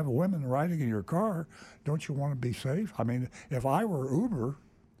if you have women riding in your car, don't you want to be safe? I mean, if I were Uber,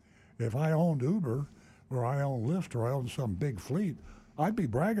 if I owned Uber, or I owned Lyft, or I owned some big fleet, I'd be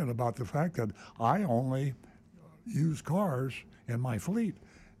bragging about the fact that I only use cars in my fleet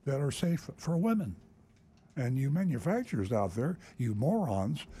that are safe for women. And you manufacturers out there, you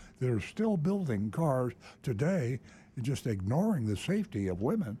morons, that are still building cars today, just ignoring the safety of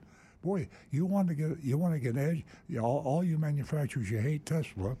women. Boy, you want to get edge. All you manufacturers, you hate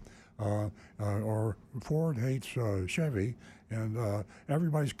Tesla, or Ford hates Chevy, and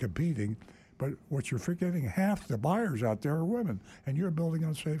everybody's competing. But what you're forgetting, half the buyers out there are women, and you're building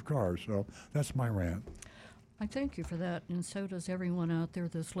unsafe cars. So that's my rant. I thank you for that, and so does everyone out there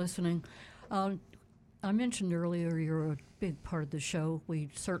that's listening. I mentioned earlier you're a big part of the show. We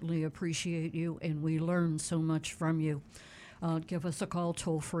certainly appreciate you, and we learn so much from you. Give us a call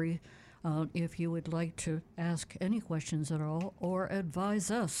toll-free if you would like to ask any questions at all or advise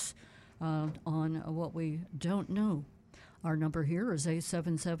us on what we don't know. Our number here is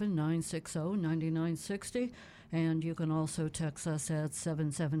 877-960-9960, and you can also text us at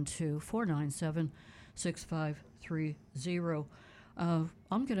 772-497-6530. I'm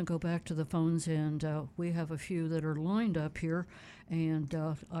going to go back to the phones, and we have a few that are lined up here, and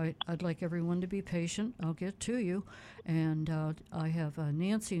I'd like everyone to be patient. I'll get to you. And I have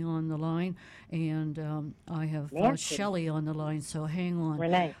Nancy on the line, and I have Shelley on the line, so hang on.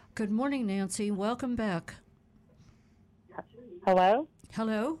 Renee. Good morning, Nancy. Welcome back. Hello?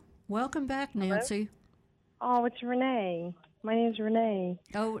 Hello. Welcome back, Nancy. Hello? Oh, it's Renee. My name's Renee.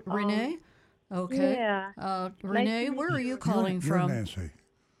 Oh, Renee? Okay. Yeah. Renee, nice where are you calling You're from? Nancy.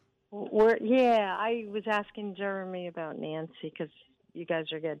 I was asking Jeremy about Nancy because you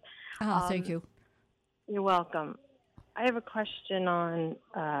guys are good. Thank you. You're welcome. I have a question on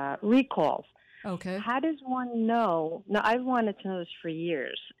recalls. Okay. How does one know? No, I've wanted to know this for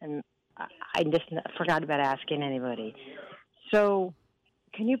years, and I just forgot about asking anybody. So,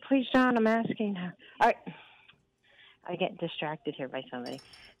 can you please, John? I'm asking her. I get distracted here by somebody.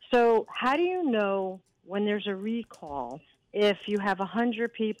 So, how do you know when there's a recall if you have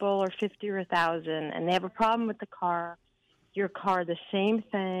 100 people or 50 or 1,000 and they have a problem with your car, the same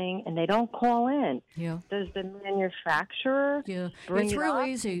thing, and they don't call in? Yeah. Does the manufacturer bring it's it real up?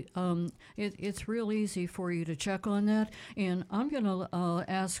 easy. It's real easy for you to check on that, and I'm going to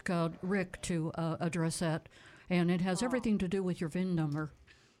ask Rick to address that, and it has everything to do with your VIN number.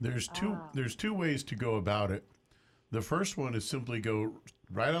 There's two ways to go about it. The first one is simply go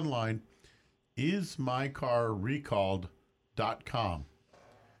right online, ismycarrecalled.com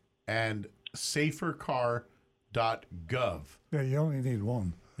and safercar.gov. Yeah, you only need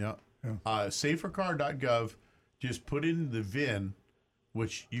one. Yeah. Safercar.gov, just put in the VIN,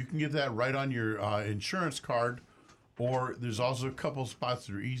 which you can get that right on your insurance card, or there's also a couple spots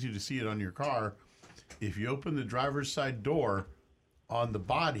that are easy to see it on your car. If you open the driver's side door, on the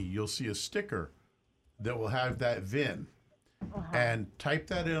body, you'll see a sticker that will have that VIN. And type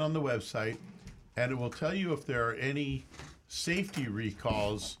that in on the website, and it will tell you if there are any safety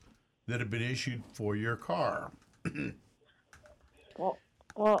recalls that have been issued for your car.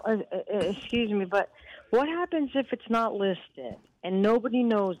 Excuse me, but what happens if it's not listed and nobody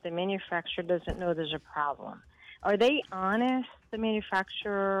knows, the manufacturer doesn't know there's a problem? Are they honest, the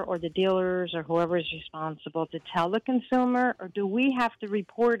manufacturer or the dealers or whoever is responsible, to tell the consumer, or do we have to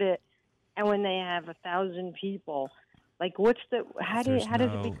report it? And when they have 1,000 people, like how does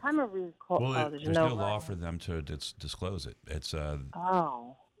it become a recall? Well, there's no law for them to disclose it. It's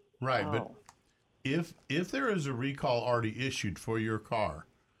right, but if there is a recall already issued for your car,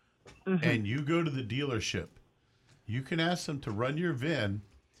 and you go to the dealership, you can ask them to run your VIN,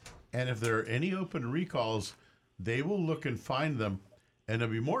 and if there are any open recalls, they will look and find them, and they'll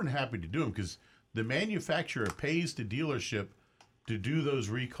be more than happy to do them because the manufacturer pays the dealership to do those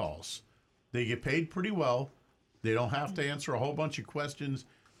recalls. They get paid pretty well. They don't have to answer a whole bunch of questions.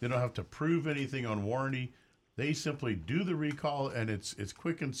 They don't have to prove anything on warranty. They simply do the recall, and it's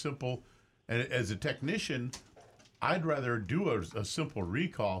quick and simple. And as a technician, I'd rather do a simple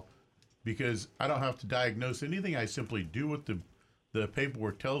recall because I don't have to diagnose anything. I simply do what the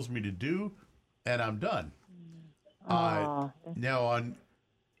paperwork tells me to do, and I'm done. Now,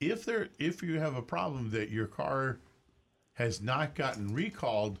 if you have a problem that your car has not gotten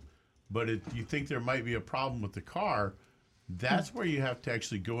recalled, but you think there might be a problem with the car, that's where you have to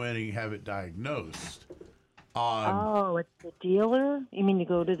actually go in and have it diagnosed. It's the dealer? You mean you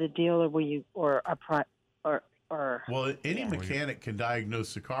go to the dealer Well, any mechanic can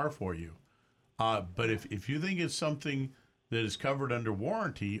diagnose the car for you. But if you think it's something that is covered under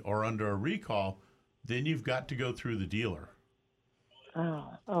warranty or under a recall, then you've got to go through the dealer.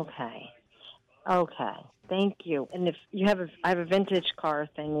 Oh, okay. Okay. Thank you. And if you have I have a vintage car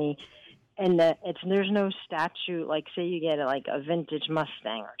thingy, and there's no statute, like say you get a vintage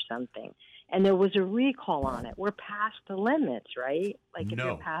Mustang or something, and there was a recall on it. We're past the limits, right? Like if No.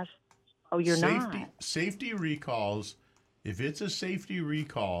 you're past, oh, you're not. Safety recalls, if it's a safety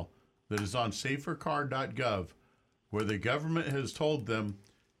recall that is on safercar.gov, where the government has told them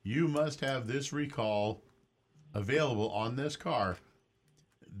you must have this recall available on this car,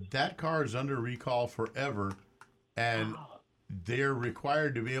 that car is under recall forever, and they're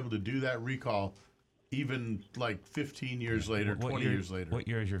required to be able to do that recall even like 15 years later, 20 years later. What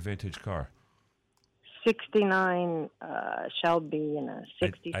year is your vintage car? 69 Shelby and a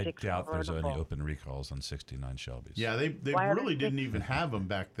 66 I doubt there's any convertible. open recalls on 69 Shelbys. Yeah, they really didn't even have them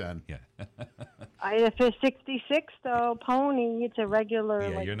back then. Yeah. If it's 66 though, Pony, it's a regular.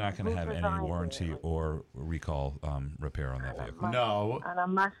 Yeah, like, you're not going to have any design. warranty or recall repair on that vehicle. No.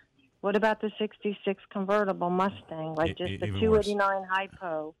 And what about the 66 convertible Mustang? Like just the even 289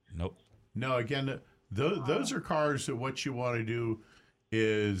 hypo? Nope. No, again, those are cars that what you want to do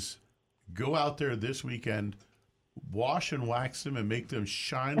is go out there this weekend, wash and wax them and make them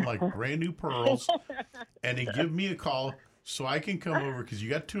shine like brand new pearls, and then give me a call so I can come over, because you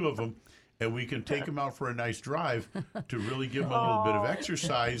got two of them, and we can take them out for a nice drive to really give them a little bit of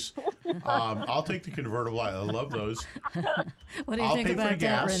exercise. I'll take the convertible. I love those. What do you think about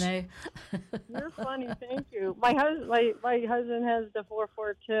that, Renee? You're funny. Thank you. My husband has the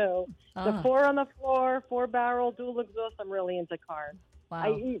 442. The 4 on the floor, 4-barrel, dual exhaust. I'm really into cars. Wow.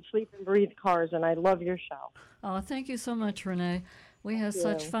 I eat, sleep, and breathe cars, and I love your show. Oh, thank you so much, Renee. We had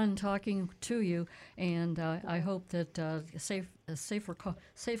such fun talking to you, and I hope that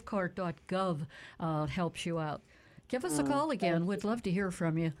safecar.gov helps you out. Give us a call again. We'd love to hear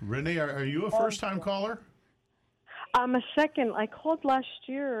from you. Renee, are you a first-time caller? I'm a second. I called last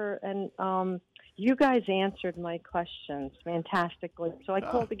year, and you guys answered my questions fantastically. So I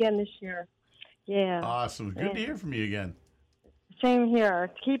called again this year. Yeah. Awesome. Good to hear from you again. Same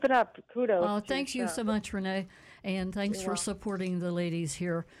here. Keep it up. Kudos. Oh, thank you so much, Renee. And thanks for supporting the ladies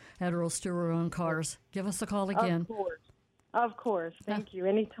here at Earl Stewart on Cars. Give us a call again. Of course. Thank you.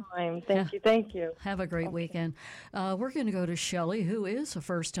 Anytime. Thank you. Thank you. Have a great weekend. We're going to go to Shelley, who is a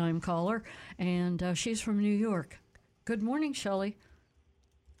first-time caller, and she's from New York. Good morning, Shelley.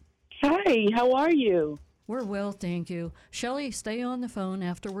 Hi. How are you? We're well, thank you. Shelley, stay on the phone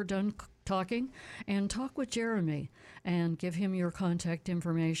after we're done talking, and talk with Jeremy and give him your contact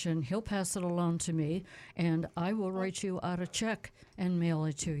information. He'll pass it along to me, and I will write you out a check and mail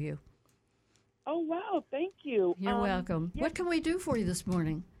it to you. Oh, wow. Thank you. You're welcome. Yes. What can we do for you this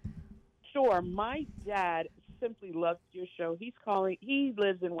morning? Sure. My dad simply loves your show. He's calling. He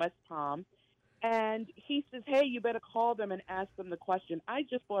lives in West Palm, and he says, hey, you better call them and ask them the question. I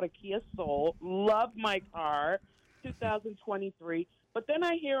just bought a Kia Soul. Love my car, 2023. But then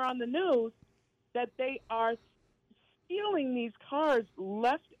I hear on the news that they are stealing these cars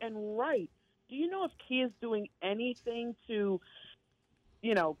left and right. Do you know if Kia's doing anything to,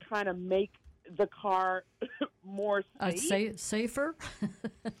 kind of make the car more safe? Safer?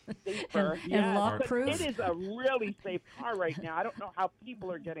 Safer, and law-proof? It is a really safe car right now. I don't know how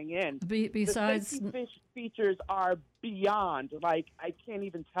people are getting in. Besides, the safety features are beyond, I can't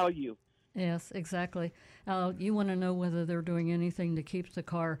even tell you. Yes, exactly. You want to know whether they're doing anything to keep the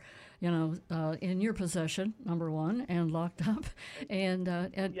car, in your possession, number one, and locked up, and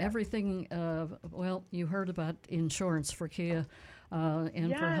everything. Well, you heard about insurance for Kia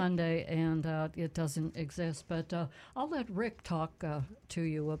and for Hyundai, and it doesn't exist. But I'll let Rick talk to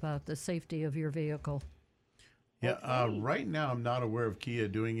you about the safety of your vehicle. Yeah, right now I'm not aware of Kia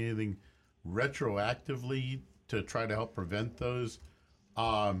doing anything retroactively to try to help prevent those.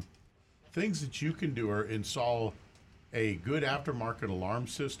 Things that you can do are install a good aftermarket alarm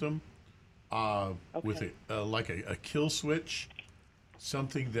system with a kill switch,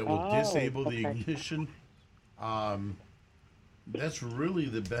 something that will disable the ignition. That's really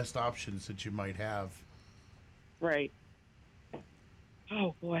the best options that you might have. Right.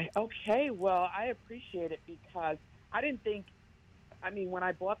 Oh, boy. Okay. Well, I appreciate it because I didn't think, when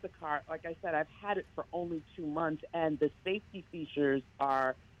I bought the car, like I said, I've had it for only 2 months, and the safety features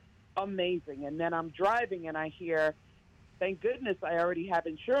are amazing. And then I'm driving and I hear, thank goodness I already have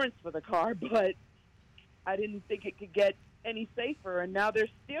insurance for the car, but I didn't think it could get any safer, and now they're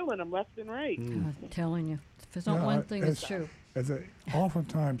stealing them left and right. I'm telling you. If it's not one thing, it's true.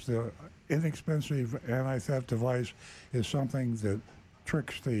 Oftentimes the inexpensive anti-theft device is something that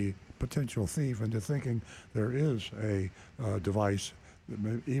tricks the potential thief into thinking there is a device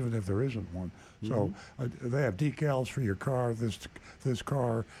even if there isn't one. So they have decals for your car. This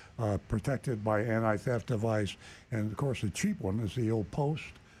car protected by anti-theft device, and of course the cheap one is the old post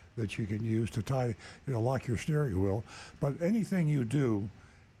that you can use to tie, lock your steering wheel. But anything you do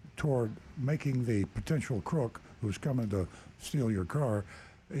toward making the potential crook who's coming to steal your car,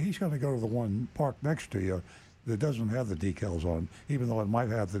 he's going to go to the one parked next to you that doesn't have the decals on, even though it might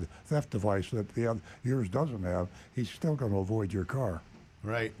have the theft device that yours doesn't have. He's still going to avoid your car.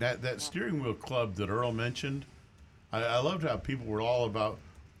 Right. That steering wheel club that Earl mentioned, I loved how people were all about,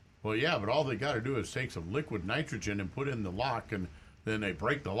 well, yeah, but all they got to do is take some liquid nitrogen and put in the lock, and then they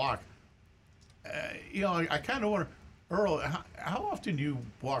break the lock. I kind of wonder, Earl, how often do you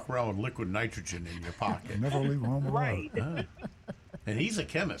walk around with liquid nitrogen in your pocket? Never leave home alone. Right. And he's a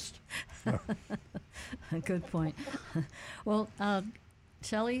chemist. Good point. Well,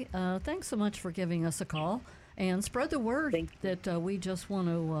 Shelley, thanks so much for giving us a call, and spread the word that we just want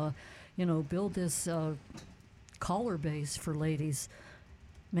to, build this caller base for ladies,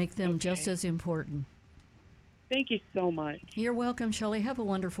 make them just as important. Thank you so much. You're welcome, Shelley. Have a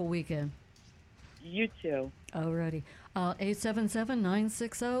wonderful weekend. You too. Alrighty.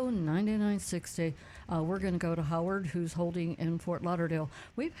 877-960-9960. We're going to go to Howard, who's holding in Fort Lauderdale.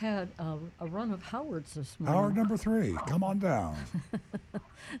 We've had a run of Howards this morning. Howard number 3. Come on down.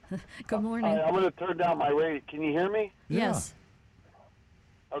 Good morning. I'm going to turn down my radio. Can you hear me? Yes.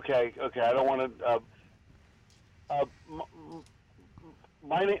 Okay. I don't want to.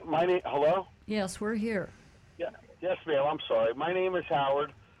 My name. Hello. Yes, we're here. Yeah. Yes, ma'am. I'm sorry. My name is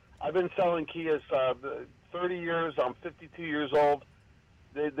Howard. I've been selling Kias 30 years. I'm 52 years old.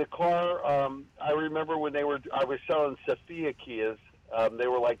 The car, I remember when I was selling Sophia Kias. They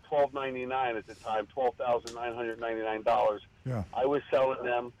were like $12.99 at the time, $12,999. Yeah. I was selling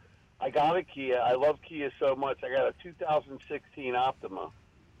them. I got a Kia. I love Kia so much. I got a 2016 Optima.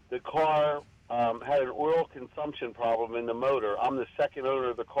 The car had an oil consumption problem in the motor. I'm the second owner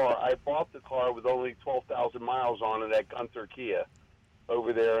of the car. I bought the car with only 12,000 miles on it at Gunther Kia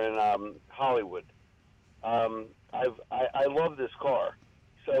over there in Hollywood. I love this car.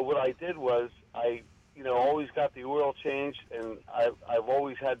 So what I did was I always got the oil changed, and I've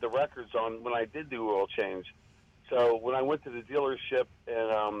always had the records on when I did the oil change. So when I went to the dealership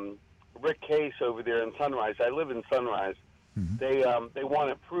and Rick Case over there in Sunrise, I live in Sunrise. Mm-hmm. They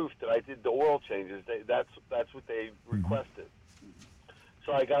wanted proof that I did the oil changes. That's what they requested.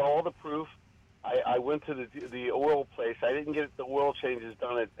 So I got all the proof. I went to the oil place. I didn't get the oil changes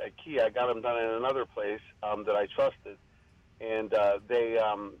done at Kia. I got them done in another place that I trusted, and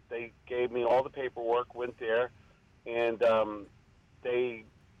they gave me all the paperwork. Went there, and they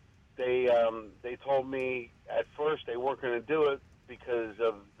told me at first they weren't going to do it because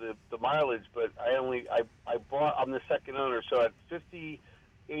of the mileage. But I'm the second owner, so at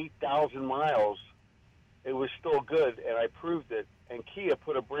 58,000 miles, it was still good, and I proved it. And Kia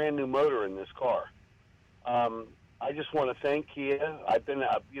put a brand new motor in this car. I just want to thank Kia. I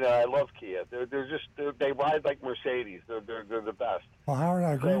love Kia. They ride like Mercedes. They're the best. Well, Howard,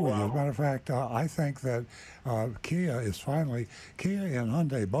 I agree with you. As a matter of fact, I think that Kia and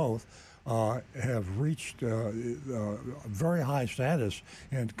Hyundai both have reached very high status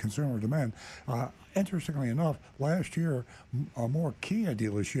in consumer demand. Interestingly enough, last year more Kia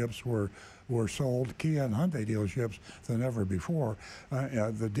dealerships were sold, Kia and Hyundai dealerships, than ever before.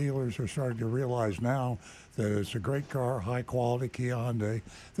 The dealers are starting to realize now that it's a great car, high quality Kia Hyundai.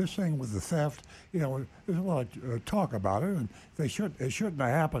 This thing with the theft, there's a lot of talk about it, and it shouldn't have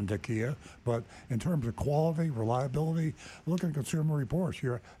happened to Kia. But in terms of quality, reliability, look at Consumer Reports.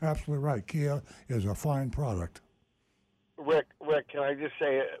 You're absolutely right. Kia is a fine product. Rick, can I just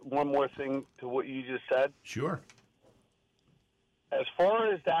say one more thing to what you just said? Sure. As far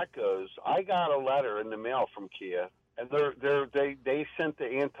as that goes, I got a letter in the mail from Kia, and they sent the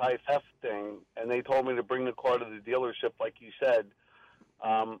anti-theft thing, and they told me to bring the car to the dealership, like you said,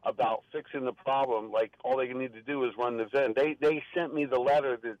 about fixing the problem. Like all they need to do is run the VIN. They sent me the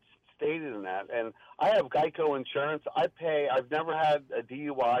letter that stated in that, and I have Geico insurance. I've never had a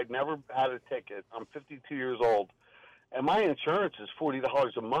DUI, never had a ticket. I'm 52 years old, and my insurance is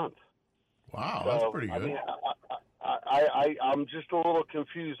 $40 a month. Wow, that's pretty good. I mean, I'm just a little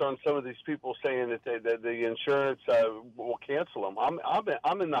confused on some of these people saying that the insurance will cancel them.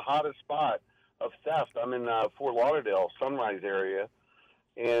 I'm in the hottest spot of theft. I'm in Fort Lauderdale, Sunrise area,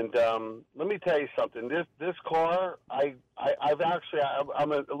 and let me tell you something. This car, I'm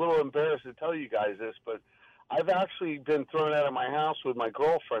a little embarrassed to tell you guys this, but I've actually been thrown out of my house with my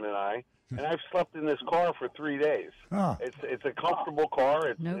girlfriend and I've slept in this car for 3 days. Ah. It's a comfortable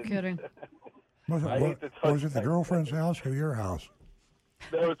car. No kidding. Was it the girlfriend's house or your house?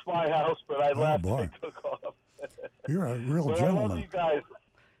 No, it's my house, but I left boy. and took off. You're a real But gentleman. I love you guys.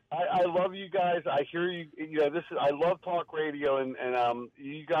 I love you guys. I hear you. You know, I love talk radio, and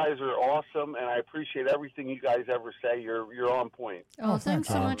you guys are awesome, and I appreciate everything you guys ever say. You're on point. Oh, thanks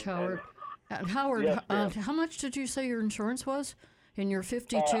so much, Howard. And Howard, Yes, ma'am. how much did you say your insurance was in your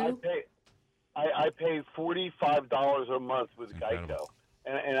 52? I pay $45 a month with Geico,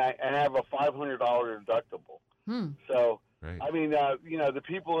 and I have a $500 deductible. So. Right. I mean, you know, the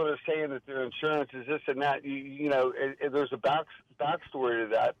people that are saying that their insurance is this and that, you know, there's a backstory to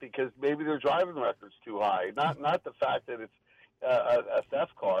that because maybe their driving record's too high. Not the fact that it's a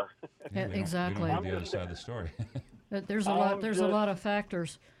theft car. Yeah, exactly. We don't have the other side of the story. There's a lot. There's a lot of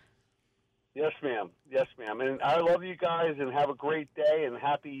factors. Yes, ma'am. Yes, ma'am. And I love you guys, and have a great day, and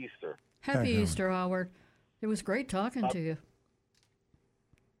happy Easter. Happy Easter, Howard. It was great talking to you.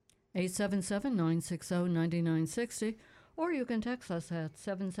 877-960-9960. Or you can text us at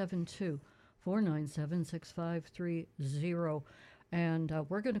 772-497-6530. And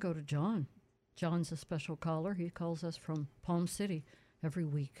we're going to go to John. John's a special caller. He calls us from Palm City every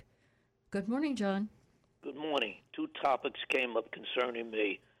week. Good morning, John. Good morning. Two topics came up concerning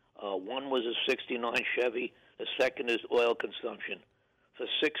me. One was a 69 Chevy. The second is oil consumption. For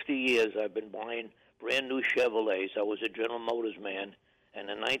 60 years, I've been buying brand new Chevrolets. I was a General Motors man. And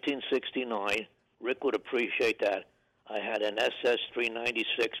in 1969, Rick would appreciate that, I had an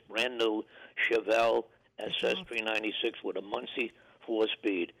SS396, brand new Chevelle SS396 with a Muncie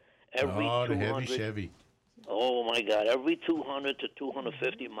 4-speed. Every the heavy Chevy. Oh, my God. Every 200 to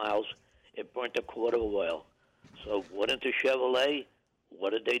 250 miles, it burnt a quart of oil. So went into Chevrolet.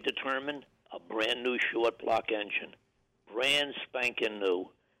 What did they determine? A brand new short block engine. Brand spanking new,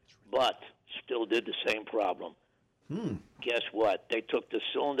 but still did the same problem. Guess what? They took the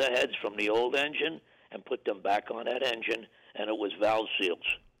cylinder heads from the old engine and put them back on that engine, and it was valve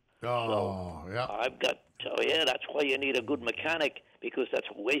seals. Yeah. I've got to tell you, that's why you need a good mechanic, because that's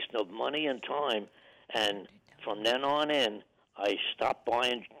a waste of money and time. And from then on in, I stopped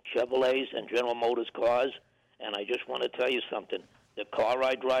buying Chevrolets and General Motors cars, and I just want to tell you something. The car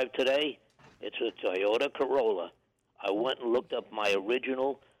I drive today, it's a Toyota Corolla. I went and looked up my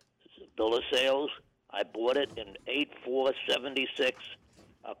original bill of sales. I bought it in 8476,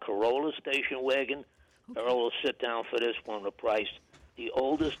 a Corolla station wagon. Earl will sit down for this one, the price. The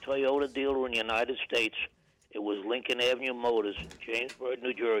oldest Toyota dealer in the United States, it was Lincoln Avenue Motors in Jamesburg,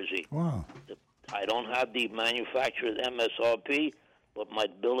 New Jersey. Wow. I don't have the manufacturer's MSRP, but my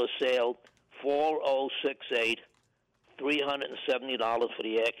bill of sale, 4068, $370 for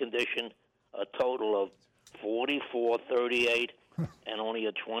the air condition, a total of $44.38, and only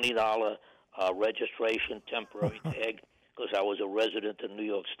a $20 registration temporary tag because I was a resident of New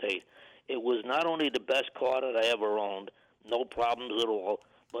York State. It was not only the best car that I ever owned, no problems at all,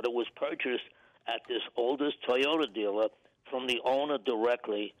 but it was purchased at this oldest Toyota dealer from the owner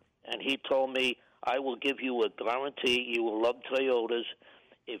directly, and he told me, I will give you a guarantee you will love Toyotas.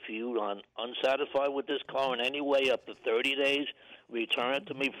 If you are unsatisfied with this car in any way up to 30 days, return it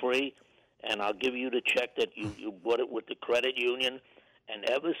to me free, and I'll give you the check that you bought it with the credit union. And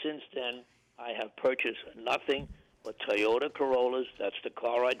ever since then, I have purchased nothing but Toyota Corollas. That's the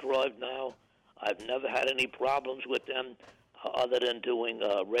car I drive now. I've never had any problems with them other than doing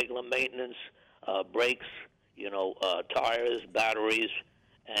regular maintenance, brakes, tires, batteries,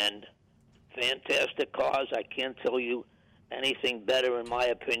 and fantastic cars. I can't tell you anything better, in my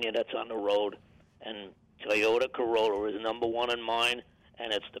opinion, that's on the road. And Toyota Corolla is number one in mine,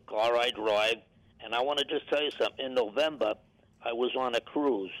 and it's the car I drive. And I want to just tell you something. In November, I was on a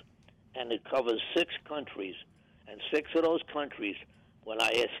cruise, and it covers 6 countries. And 6 of those countries, when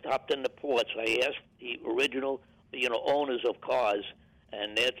I stopped in the ports, I asked the original, owners of cars,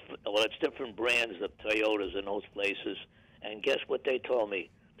 and it's different brands of Toyotas in those places. And guess what they told me?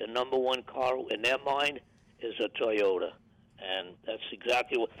 The number one car in their mind is a Toyota. And that's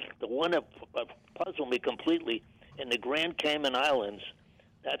exactly what the one that puzzled me completely. In the Grand Cayman Islands,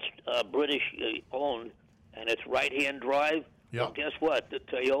 that's British owned, and it's right-hand drive. Yep. Well, guess what? The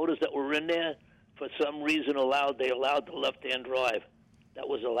Toyotas that were in there, for some reason, allowed the left-hand drive. That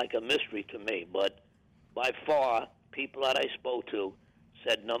was like a mystery to me. But by far, people that I spoke to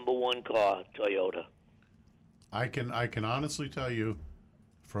said number one car, Toyota. I can honestly tell you,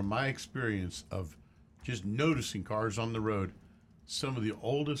 from my experience of just noticing cars on the road, some of the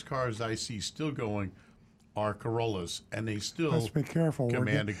oldest cars I see still going are Corollas, and they still Let's be careful.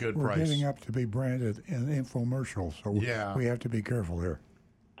 command a good we're price. We're getting up to be branded in infomercials, so we have to be careful here.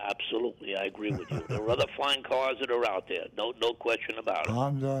 Absolutely, I agree with you. There are other fine cars that are out there, no question about it.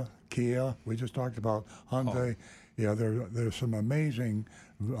 Honda, Kia, we just talked about Hyundai. Yeah, there's some amazing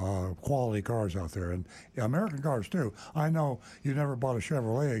quality cars out there, and American cars too. I know you never bought a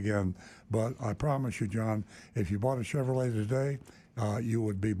Chevrolet again, but I promise you, John, if you bought a Chevrolet today, you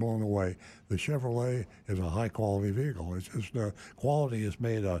would be blown away. The Chevrolet is a high quality vehicle. It's just quality has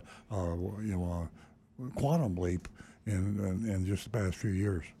made a quantum leap in just the past few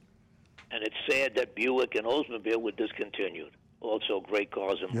years. And it's sad that Buick and Oldsmobile were discontinued. Also, great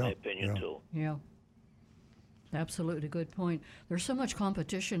cars in my opinion too. Yeah. Absolutely, good point. There's so much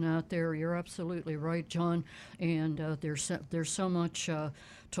competition out there. You're absolutely right, John. And there's so much to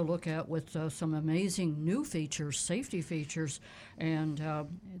look at with some amazing new features, safety features, and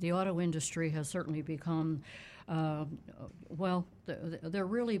the auto industry has certainly become, they're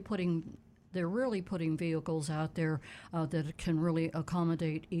really putting vehicles out there that can really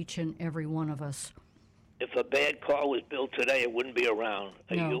accommodate each and every one of us. If a bad car was built today, it wouldn't be around.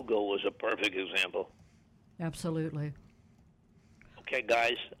 A Yugo was a perfect example. Absolutely. Okay,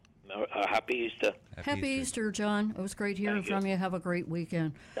 guys. Happy Easter. Happy Easter, John. It was great hearing from you. Have a great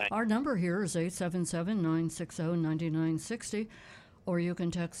weekend. Our number here is 877-960-9960, or you can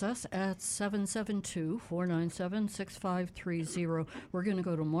text us at 772-497-6530. We're going to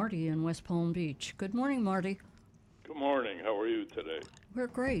go to Marty in West Palm Beach. Good morning, Marty. Good morning. How are you today? We're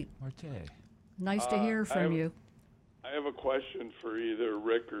great. Marty. Nice to hear from you. I have a question for either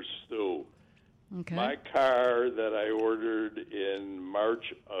Rick or Stu. Okay. My car that I ordered in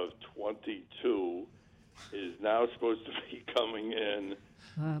March of 22 is now supposed to be coming in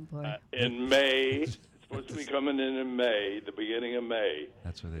in May. It's supposed to be coming in May, the beginning of May.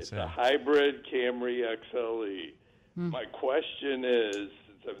 That's what they say. It's a hybrid Camry XLE. My question is,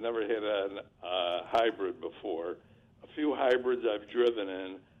 since I've never had a hybrid before, a few hybrids I've driven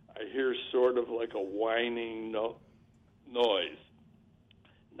in, I hear sort of like a whining noise.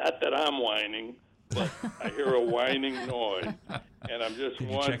 Not that I'm whining, but I hear a whining noise, and I'm just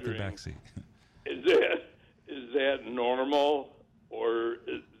wondering. Check the back seat. Is that normal, or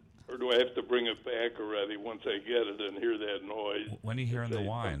do I have to bring it back already once I get it and hear that noise? When are you hearing the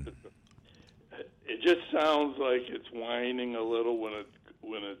whine? It just sounds like it's whining a little when it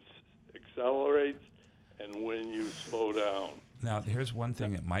accelerates and when you slow down. Now, here's one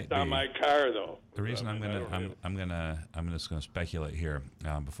thing it might be. It's not my car, though. The reason I'm just gonna speculate here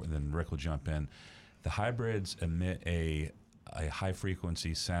before then Rick will jump in. The hybrids emit a high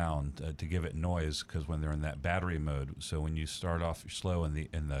frequency sound to give it noise because when they're in that battery mode. So when you start off slow and the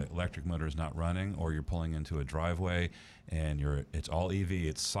electric motor is not running, or you're pulling into a driveway and it's all EV,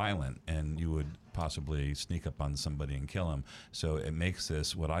 it's silent, and you would possibly sneak up on somebody and kill them. So it makes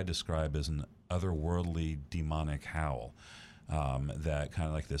this what I describe as an otherworldly demonic howl. That kind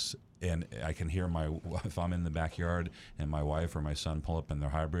of like this, and I can hear if I'm in the backyard and my wife or my son pull up in their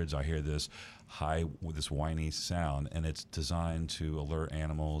hybrids, I hear this this whiny sound, and it's designed to alert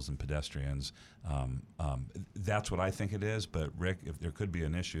animals and pedestrians. That's what I think it is, but Rick, if there could be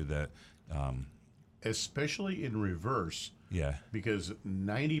an issue that... especially in reverse. Yeah. Because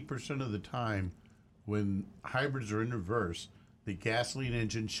 90% of the time when hybrids are in reverse, the gasoline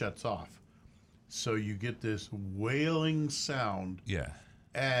engine shuts off. So you get this wailing sound. Yeah.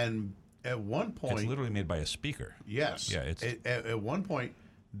 And at one point... It's literally made by a speaker. Yes. Yeah. It's at one point,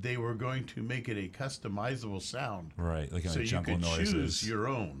 they were going to make it a customizable sound. Right. Like so jungle you could noises. choose your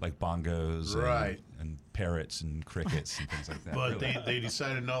own. Like bongos. Right. And parrots and crickets and things like that. But they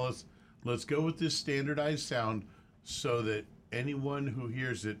decided, no, let's go with this standardized sound so that anyone who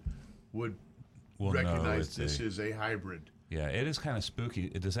hears it would recognize this is a hybrid. Yeah, it is kind of spooky.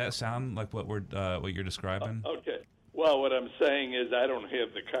 Does that sound like what you're describing? Okay. Well, what I'm saying is I don't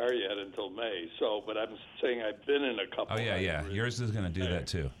have the car yet until May. But I'm saying I've been in a couple. Oh yeah. Yours is going to do that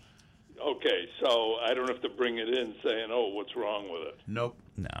too. Okay, so I don't have to bring it in saying, "Oh, what's wrong with it?" Nope.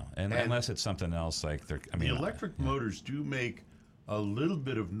 No, and unless it's something else like the electric motors do make a little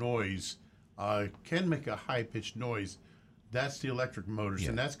bit of noise. Can make a high pitched noise. That's the electric motors,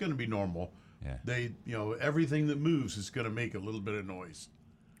 and that's going to be normal. Yeah. They, everything that moves is going to make a little bit of noise.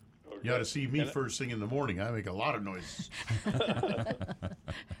 Okay. You ought to see me first thing in the morning. I make a lot of noise.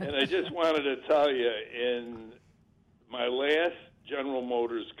 And I just wanted to tell you, in my last General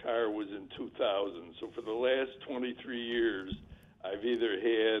Motors car was in 2000. So for the last 23 years, I've either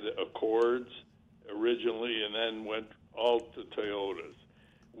had Accords originally and then went all to Toyotas.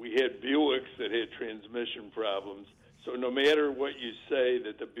 We had Buicks that had transmission problems. So no matter what you say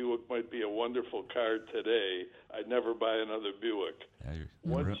that the Buick might be a wonderful car today, I'd never buy another Buick. Yeah,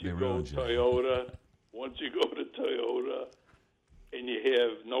 once you go Toyota, and you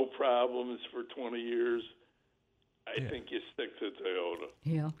have no problems for 20 years, I think you stick to Toyota.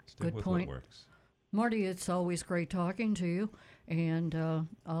 Yeah, stick good with point. What works. Marty, it's always great talking to you. And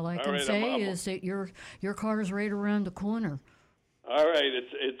all I can say is that your car is right around the corner. All right,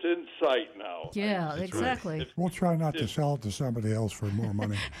 it's in sight now. Yeah, exactly. Right. We'll try not to sell it to somebody else for more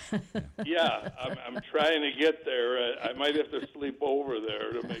money. Yeah, I'm trying to get there. I might have to sleep over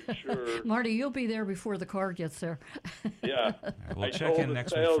there to make sure. Marty, you'll be there before the car gets there. Yeah. Right, we'll check in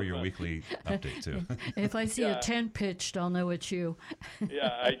next week for your weekly update, too. If I see a tent pitched, I'll know it's you.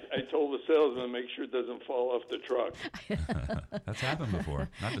 Yeah, I told the salesman to make sure it doesn't fall off the truck. That's happened before.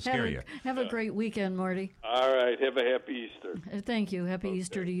 Not to scare you. Have a great weekend, Marty. All right, have a happy Easter. Thank you. Happy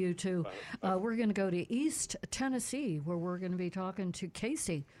Easter to you, too. We're going to go to East Tennessee, where we're going to be talking to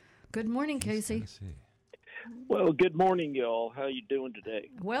Casey. Good morning, Casey. Well, good morning, y'all. How you doing today?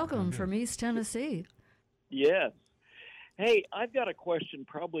 Welcome from East Tennessee. Yes. Hey, I've got a question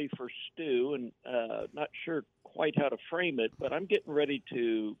probably for Stu, and not sure quite how to frame it, but I'm getting ready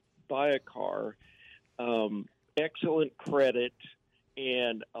to buy a car, excellent credit,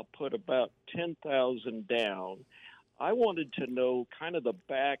 and I'll put about $10,000 down. I wanted to know kind of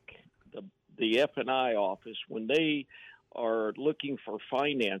the F&I office, when they are looking for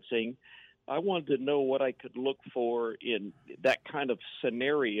financing, I wanted to know what I could look for in that kind of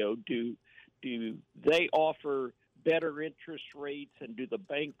scenario. Do they offer better interest rates, and do the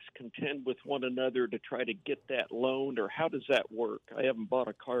banks contend with one another to try to get that loan, or how does that work? I haven't bought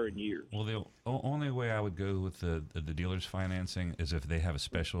a car in years. Well, the only way I would go with the dealer's financing is if they have a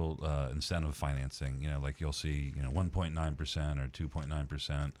special incentive financing. You know, like you'll see, 1.9% or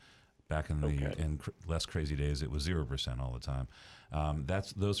 2.9%. Back in the less crazy days, it was 0% all the time.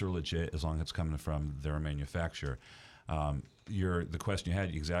 Those are legit as long as it's coming from their manufacturer. The question you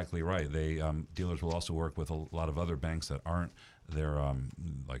had, exactly right. They dealers will also work with a lot of other banks that aren't their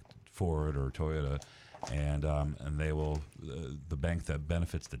like Ford or Toyota, and they will the bank that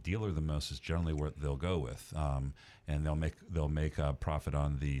benefits the dealer the most is generally where they'll go with, and they'll make a profit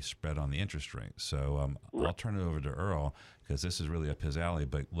on the spread on the interest rate. So I'll turn it over to Earl, because this is really up his alley.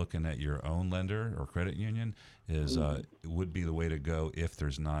 But looking at your own lender or credit union would be the way to go if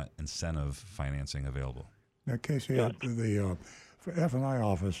there's not incentive financing available. Now, Casey, the F&I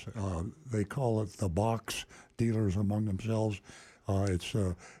office, they call it the box, dealers among themselves. It's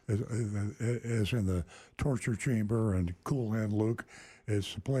as in the torture chamber and Cool Hand Luke.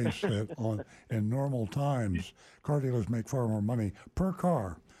 It's a place that in normal times, car dealers make far more money per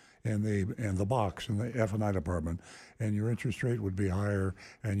car in the box in the F&I department, and your interest rate would be higher,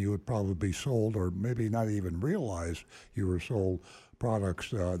 and you would probably be sold, or maybe not even realize you were sold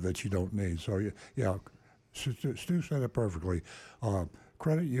products that you don't need. So yeah. Stu said it perfectly.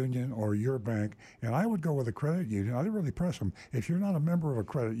 Credit union or your bank, and I would go with a credit union. I didn't really press them. If you're not a member of a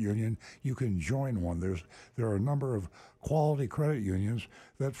credit union, you can join one. There are a number of quality credit unions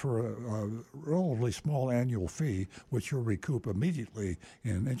that for a relatively small annual fee, which you'll recoup immediately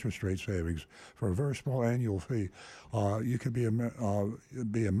in interest rate savings, for a very small annual fee, you could be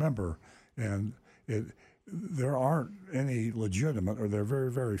a member, and there aren't any legitimate, or there are very,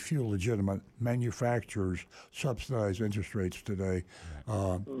 very few legitimate manufacturers subsidize interest rates today.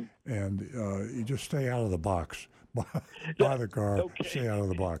 And you just stay out of the box. Buy the car, stay out of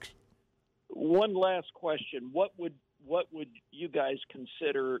the box. One last question. What would you guys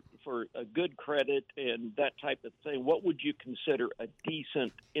consider for a good credit and that type of thing? What would you consider a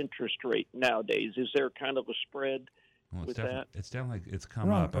decent interest rate nowadays? Is there kind of a spread? Well, with that? It's definitely come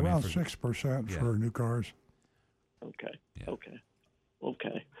around, up. Around 6% for new cars. Okay. Yeah.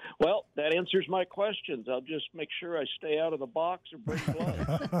 Okay. Well, that answers my questions. I'll just make sure I stay out of the box or break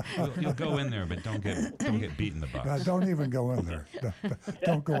blood. You'll go in there, but don't get beat in the box. Don't even go in there.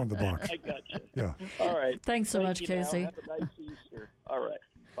 Don't go in the box. I got you. Yeah. All right. Thanks so much, Casey. Have a nice Easter. All right.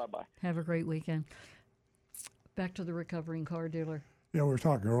 Bye-bye. Have a great weekend. Back to the recovering car dealer. Yeah, we were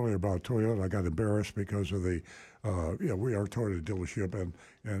talking earlier about Toyota. I got embarrassed because of we are a Toyota dealership,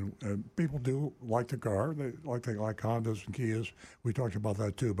 and people do like the car. They like Hondas and Kias. We talked about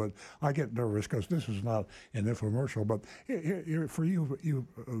that too. But I get nervous because this is not an infomercial. But for you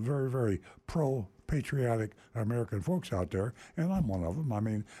very, very pro-patriotic American folks out there, and I'm one of them. I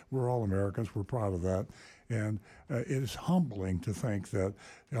mean, we're all Americans. We're proud of that. And it is humbling to think that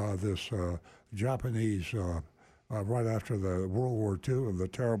this Japanese right after the World War II and the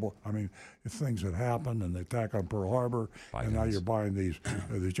terrible, things that happened and the attack on Pearl Harbor, and now you're buying these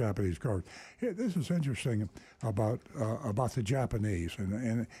Japanese cars. This is interesting about the Japanese,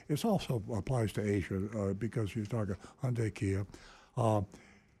 and it also applies to Asia because you're talking Hyundai, Kia.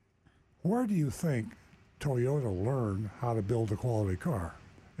 Where do you think Toyota learned how to build a quality car?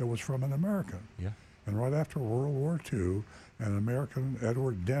 It was from an American. Yeah. And right after World War II, an American,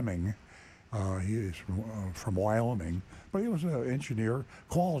 Edward Deming, He is from Wyoming, but he was an engineer,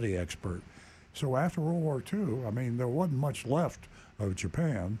 quality expert. So after World War II, I mean, there wasn't much left of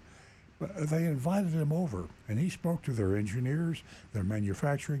Japan. But they invited him over, and he spoke to their engineers, their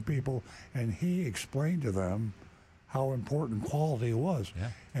manufacturing people, and he explained to them how important quality was.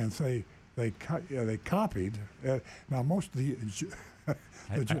 Yeah. And they copied. Now most of the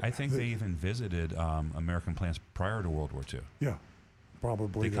I think they even visited American plants prior to World War II. Yeah,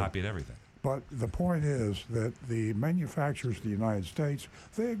 probably. They copied everything. But the point is that the manufacturers of the United States,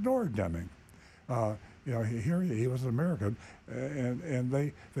 they ignored Deming. Here he was an American, and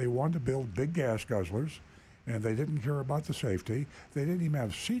they wanted to build big gas guzzlers, and they didn't care about the safety. They didn't even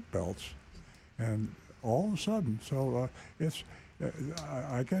have seat belts, and all of a sudden,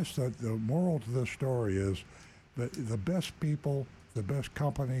 I guess that the moral to this story is that the best people, the best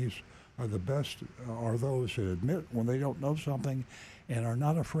companies are those that admit when they don't know something and are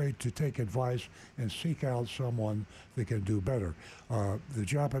not afraid to take advice and seek out someone that can do better. The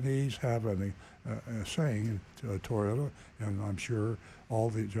Japanese have a saying, Toyota, and I'm sure all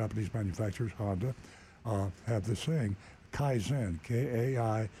the Japanese manufacturers, Honda, have the saying, Kaizen,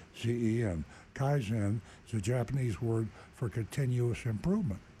 Kaizen. Kaizen is a Japanese word for continuous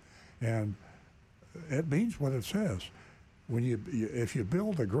improvement. And it means what it says. If you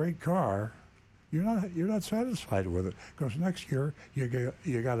build a great car, you're not satisfied with it, because next year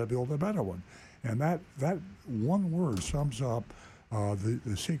you got to build a better one. And that one word sums up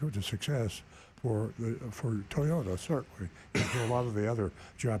the secret to success for Toyota, certainly, and for a lot of the other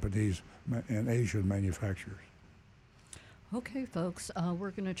Japanese and Asian manufacturers. Okay, folks,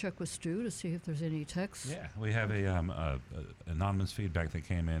 we're going to check with Stu to see if there's any texts. Yeah, we have a anonymous feedback that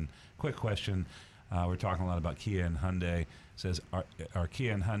came in. Quick question. We're talking a lot about Kia and Hyundai. It says, are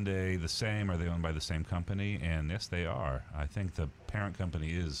Kia and Hyundai the same? Are they owned by the same company? And yes, they are. I think the parent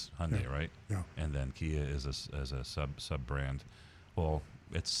company is Hyundai, right? Yeah. And then Kia is a sub brand. Well,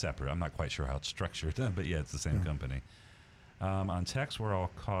 it's separate. I'm not quite sure how it's structured, but yeah, it's the same company. On text, we're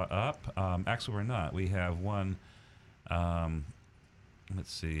all caught up. Actually, we're not. We have one.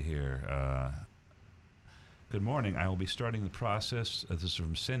 Let's see here. Good morning. I will be starting the process. This is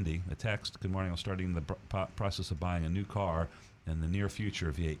from Cindy, a text. Good morning. I'm starting the process of buying a new car in the near future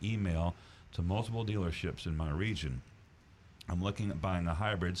via email to multiple dealerships in my region. I'm looking at buying a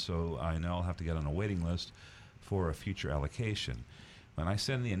hybrid, so I know I'll have to get on a waiting list for a future allocation. When I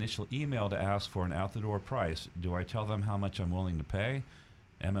send the initial email to ask for an out-the-door price, do I tell them how much I'm willing to pay,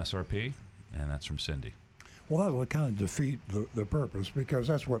 MSRP? And that's from Cindy. Well, that would kind of defeat the purpose, because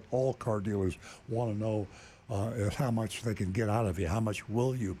that's what all car dealers want to know, is how much they can get out of you, how much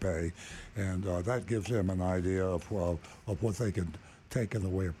will you pay, and that gives them an idea of what they can take in the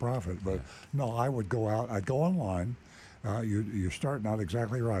way of profit. But no, I would go out, I'd go online. You're starting out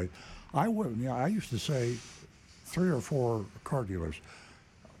exactly right. I wouldn't. I used to say 3 or 4 car dealers.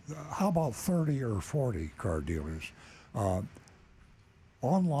 How about 30 or 40 car dealers?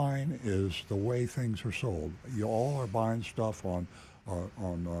 Online is the way things are sold. You all are buying stuff on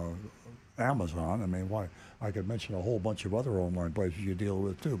Amazon. I mean, why? I could mention a whole bunch of other online places you deal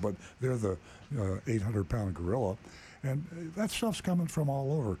with too, but they're the 800-pound gorilla. And that stuff's coming from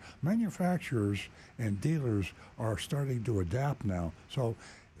all over. Manufacturers and dealers are starting to adapt now. So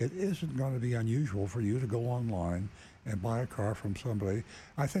it isn't going to be unusual for you to go online and buy a car from somebody.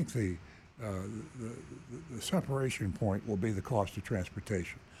 I think the separation point will be the cost of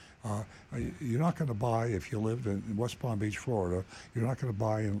transportation. You're not going to buy, if you lived in West Palm Beach, Florida, you're not going to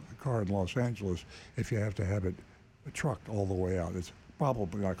buy a car in Los Angeles if you have to have it trucked all the way out. It's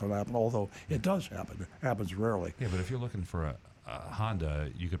probably not going to happen, although it does happen. It happens rarely. Yeah, but if you're looking for a Honda,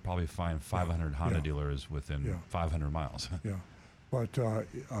 you could probably find 500 Honda dealers within 500 miles. Yeah, but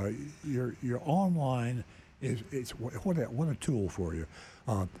your online it's what a tool for you.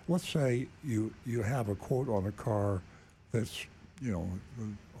 Let's say you have a quote on a car that's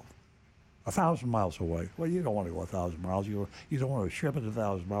 1,000 miles away. Well, you don't want to go 1,000 miles. You don't want to ship it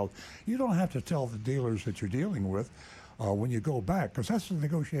 1,000 miles. You don't have to tell the dealers that you're dealing with when you go back, because that's the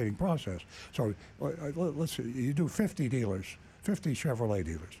negotiating process. So let's see, you do 50 dealers, 50 Chevrolet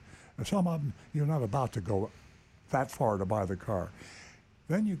dealers. And some of them, you're not about to go that far to buy the car.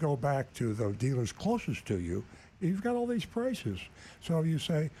 Then you go back to the dealers closest to you. You've got all these prices. So you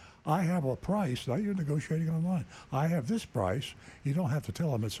say, I have a price. Now you're negotiating online. I have this price. You don't have to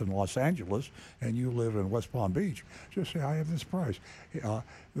tell them it's in Los Angeles and you live in West Palm Beach. Just say, I have this price.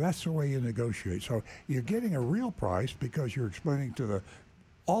 That's the way you negotiate. So you're getting a real price because you're explaining to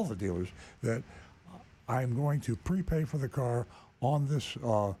all the dealers that I'm going to prepay for the car on this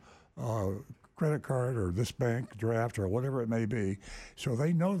credit card or this bank draft or whatever it may be. So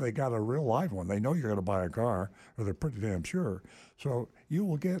they know they got a real live one. They know you're going to buy a car, or they're pretty damn sure. So you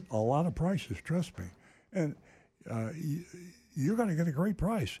will get a lot of prices, trust me. And you're going to get a great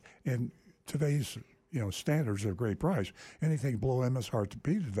price in today's standards of great price. Anything below MSRP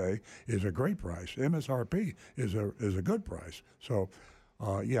today is a great price. MSRP is a good price. So,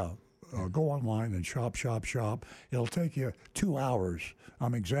 go online and shop. It'll take you 2 hours.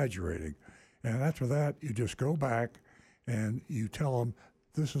 I'm exaggerating. And after that, you just go back and you tell them,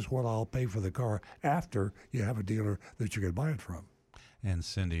 this is what I'll pay for the car after you have a dealer that you can buy it from. And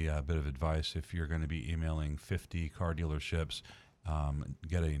Cindy, a bit of advice: if you're going to be emailing 50 car dealerships,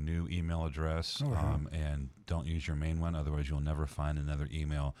 get a new email address and don't use your main one. Otherwise, you'll never find another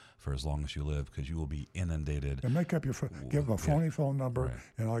email for as long as you live, because you will be inundated. And make up give them a phony phone number, right.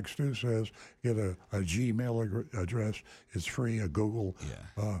 And like Stu says, get a Gmail address. It's free, a Google.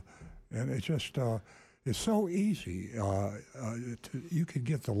 Yeah. And it's just it's so easy. You can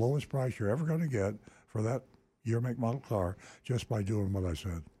get the lowest price you're ever going to get for that year, make, model car just by doing what I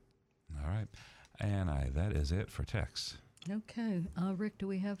said. All right. And that is it for texts. Okay. Rick, do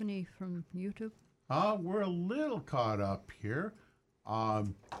we have any from YouTube? We're a little caught up here.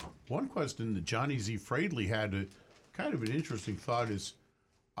 One question that Johnny Z. Fradley had, kind of an interesting thought is,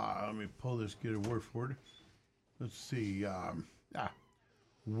 let me pull this, get a word for it. Let's see.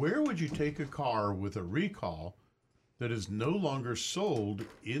 Where would you take a car with a recall that is no longer sold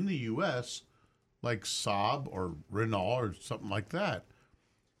in the U.S., like Saab or Renault or something like that?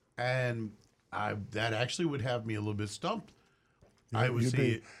 And that actually would have me a little bit stumped.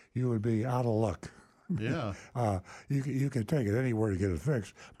 You would be out of luck. Yeah. You can take it anywhere to get it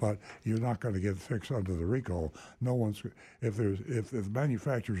fixed, but you're not going to get it fixed under the recall. No one's if the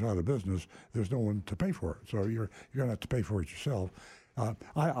manufacturer's out of business, there's no one to pay for it. So you're going to have to pay for it yourself.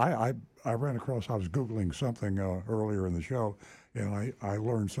 I ran across. I was Googling something earlier in the show, and I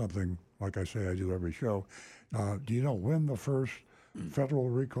learned something. Like I say, I do every show. Do you know when the first federal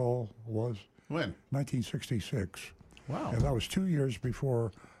recall was? When? 1966. Wow. And that was 2 years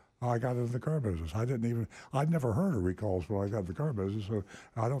before I got into the car business. I'd never heard of recalls when I got into the car business, so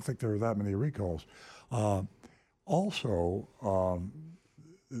I don't think there were that many recalls. Also,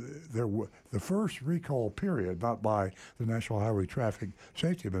 the first recall period, not by the National Highway Traffic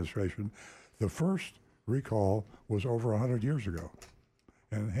Safety Administration, the first recall was over 100 years ago.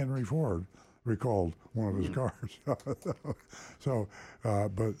 And Henry Ford recalled one of his cars.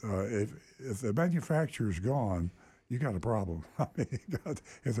 But if the manufacturer's gone, you got a problem. I mean,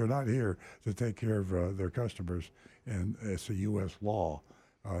 if they're not here to take care of their customers, and it's a U.S. law,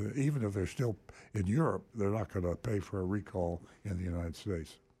 even if they're still in Europe, they're not going to pay for a recall in the United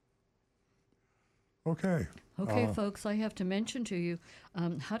States. Okay. Okay, folks, I have to mention to you,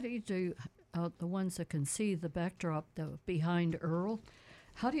 how do you do, the ones that can see the backdrop behind Earl,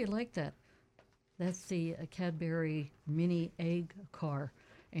 how do you like that? That's the Cadbury Mini Egg car.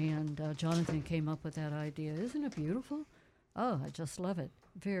 And Jonathan came up with that idea. Isn't it beautiful? Oh, I just love it.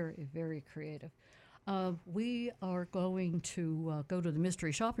 Very, very creative. We are going to go to the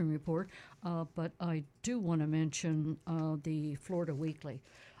Mystery Shopping Report, but I do want to mention the Florida Weekly.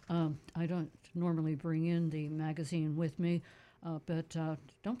 I don't normally bring in the magazine with me, but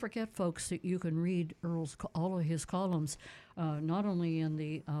don't forget, folks, that you can read Earl's all of his columns, not only in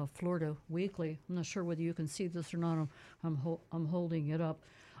the Florida Weekly. I'm not sure whether you can see this or not. I'm holding it up.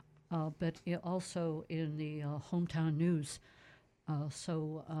 But also in the Hometown News.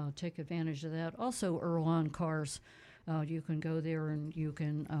 So take advantage of that. Also, Earl on Cars. You can go there and you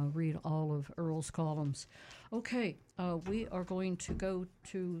can read all of Earl's columns. Okay, we are going to go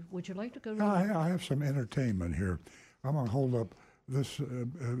to, would you like to go to? I have some entertainment here. I'm going to hold up, this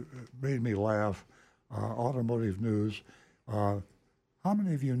made me laugh, automotive news. How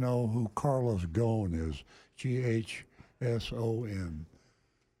many of you know who Carlos Ghosn is? Ghson.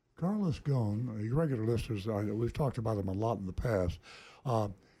 Carlos Ghosn, you regular listeners, we've talked about him a lot in the past.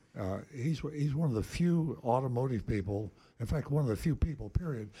 He's one of the few automotive people, in fact, one of the few people,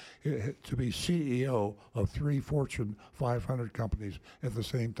 period, to be CEO of 3 Fortune 500 companies at the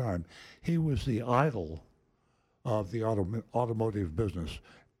same time. He was the idol of the automotive business.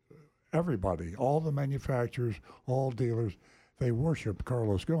 Everybody, all the manufacturers, all dealers, they worshiped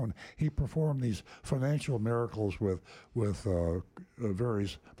Carlos Ghosn. He performed these financial miracles with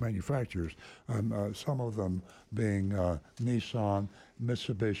various manufacturers, some of them being Nissan,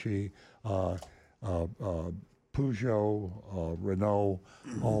 Mitsubishi, Peugeot, Renault,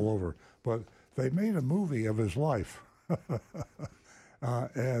 all over. But they made a movie of his life,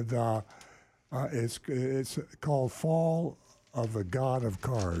 and it's called Fall of the god of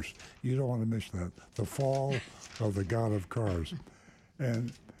cars. You don't want to miss that. The fall of the god of cars.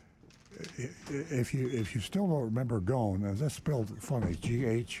 And if you still don't remember Ghosn, and that's spelled funny,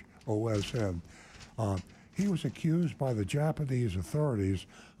 Ghosn, he was accused by the Japanese authorities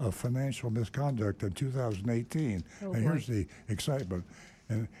of financial misconduct in 2018. Oh, and boy. here's the excitement.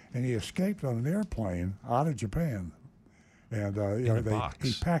 And he escaped on an airplane out of Japan. And In a he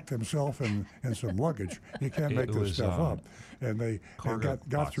box. packed himself in some luggage. You can't make It this was, stuff up. And they cargo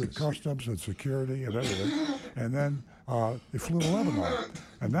got through boxes. customs and security and everything. And then they flew to Lebanon.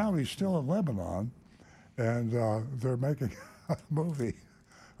 And now he's still in Lebanon, and they're making a movie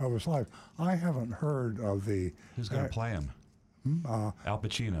of his life. I haven't heard of the... Who's going to play him? Al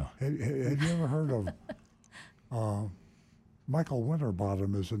Pacino. Have you ever heard of... Michael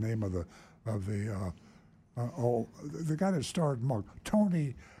Winterbottom is the name of the guy that starred Mark,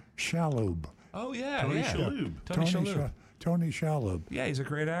 Tony Shalhoub. Oh, yeah. Tony yeah. Shalhoub. Tony Shalhoub. Tony Shalhoub Yeah, he's a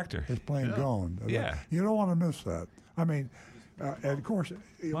great actor. is playing Ghosn. Yeah. You don't want to miss that. I mean, and of course,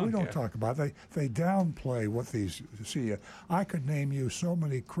 we don't yeah. talk about it. They downplay what these see. I could name you so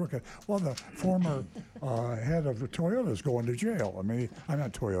many crooked. Well, the former head of Toyota is going to jail. I mean, I'm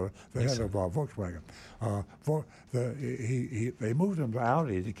not Toyota. The head of Volkswagen. They moved him to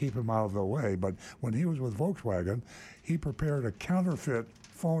Audi to keep him out of the way. But when he was with Volkswagen, he prepared a counterfeit,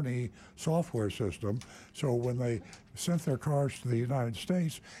 phony software system. So when they sent their cars to the United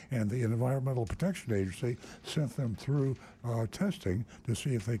States, and the Environmental Protection Agency sent them through testing to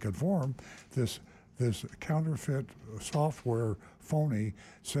see if they conform, this counterfeit software phony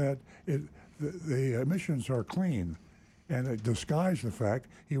said the emissions are clean. And it disguised the fact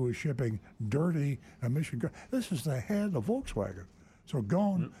he was shipping dirty emission cars. This is the head of Volkswagen. So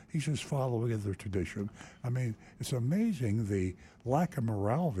Ghosn, he's just following their tradition. I mean, it's amazing the lack of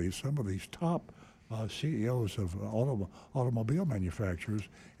morality some of these top CEOs of automobile manufacturers,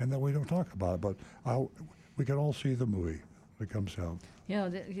 and that we don't talk about it. But we can all see the movie when it comes out. Yeah,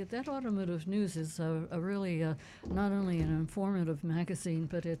 that Automotive News is a really not only an informative magazine,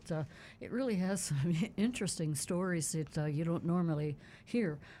 but it really has some interesting stories that you don't normally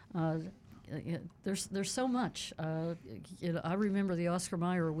hear. There's so much. I remember the Oscar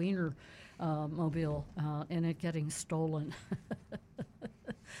Mayer Wiener mobile and it getting stolen.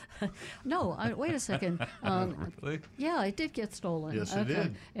 No, wait a second. Really? Yeah, it did get stolen. Yes, it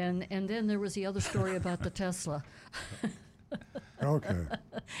did. And then there was the other story about the Tesla. Okay.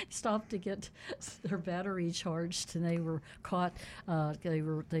 Stopped to get their battery charged, and they were caught. They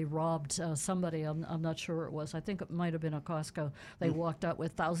robbed somebody. I'm not sure it was. I think it might have been a Costco. They walked out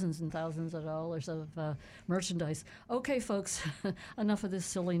with thousands and thousands of dollars of merchandise. Okay, folks, enough of this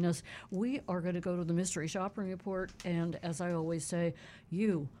silliness. We are going to go to the mystery shopping report, and as I always say,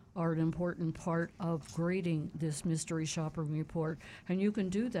 you are an important part of grading this mystery shopping report, and you can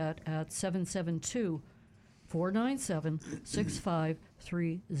do that at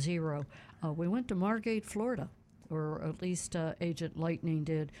 772-497-6530. We went to Margate, Florida, or at least Agent Lightning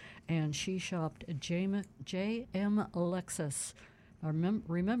did, and she shopped JM Lexus.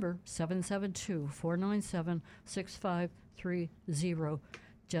 Remember, 772-497-6530.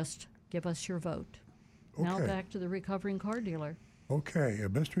 Just give us your vote. Now Okay. back to the recovering car dealer. Okay, a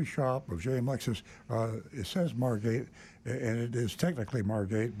mystery shop of J.M. Lexus. It says Margate, and it is technically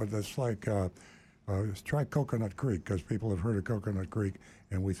Margate, but it's like try Coconut Creek, because people have heard of Coconut Creek,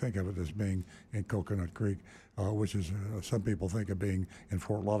 and we think of it as being in Coconut Creek, which is some people think of being in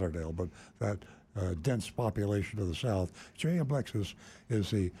Fort Lauderdale, but that dense population of the South. J.M. Lexus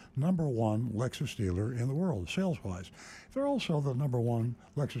is the #1 Lexus dealer in the world, sales-wise. They're also the #1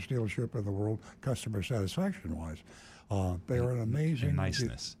 Lexus dealership in the world, customer satisfaction-wise. They are an amazing... And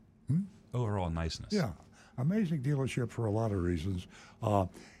niceness. Overall niceness. Yeah, amazing dealership for a lot of reasons.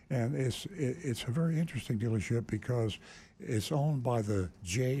 And it's a very interesting dealership because it's owned by the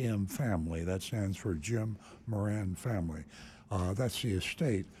JM family. That stands for Jim Moran family. That's the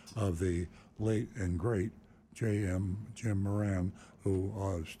estate of the late and great Jim Moran,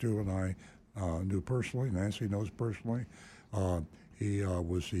 who Stu and I knew personally. Nancy knows personally. He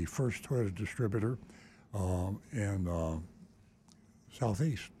was the first Toyota distributor in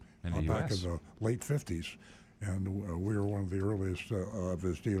Southeast In the back in US. the late 50s. And we were one of the earliest of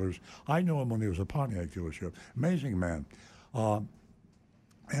his dealers. I knew him when he was a Pontiac dealership. Amazing man.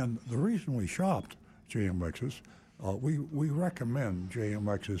 And the reason we shopped JM Lexus, we recommend JM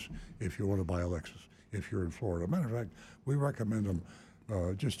Lexus if you want to buy a Lexus, if you're in Florida. Matter of fact, we recommend them.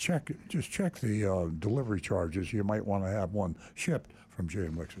 Just check the delivery charges. You might want to have one shipped from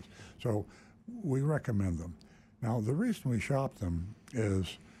JM Lexus. So we recommend them. Now, the reason we shop them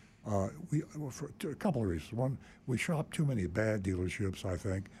is For a couple of reasons. One, we shop too many bad dealerships, I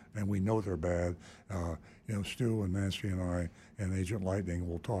think, and we know they're bad. Stu and Nancy and I and Agent Lightning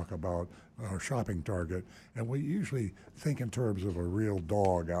will talk about our shopping target, and we usually think in terms of a real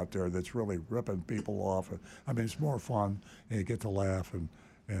dog out there that's really ripping people off. I mean, it's more fun, and you get to laugh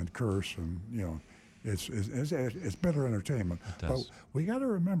and curse, and it's better entertainment. It does. But we got to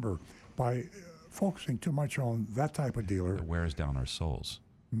remember, by focusing too much on that type of dealer, it wears down our souls.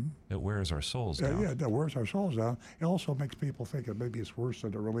 It wears our souls down. Yeah, that wears our souls down. It also makes people think that maybe it's worse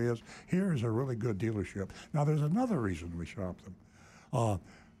than it really is. Here is a really good dealership. Now, there's another reason we shop them.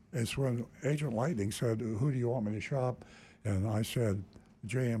 It's when Agent Lightning said, "Who do you want me to shop?" And I said,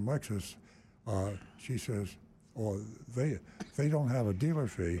 "JM Lexus." She says, "Well, they don't have a dealer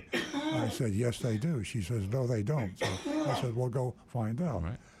fee." I said, "Yes, they do." She says, "No, they don't." So I said, "Well, go find out."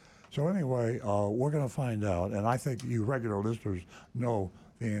 Right. So anyway, we're going to find out, and I think you regular listeners know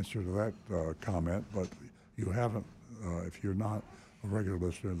the answer to that comment, but you haven't. If you're not a regular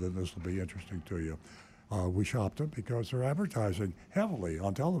listener, then this will be interesting to you. We shopped them because they're advertising heavily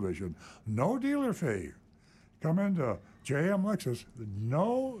on television. No dealer fee. Come into JM Lexus,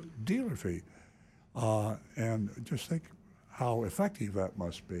 no dealer fee. And just think how effective that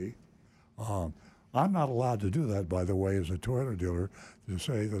must be. I'm not allowed to do that, by the way, as a Toyota dealer, to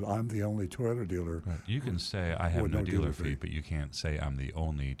say that I'm the only Toyota dealer. Right. You can say I have no dealer fee, but you can't say I'm the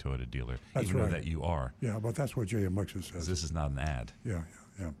only Toyota dealer, That's even right. though that you are. Yeah, but that's what JM Lexus says. This is not an ad. Yeah.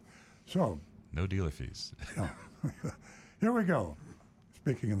 So. No dealer fees. Yeah. Here we go.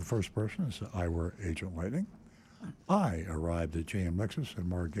 Speaking in the first person, as I were Agent Lightning. I arrived at JM Lexus in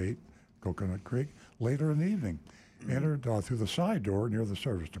Margate, Coconut Creek, later in the evening. Entered through the side door near the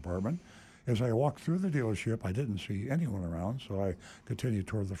service department. As I walked through the dealership, I didn't see anyone around, so I continued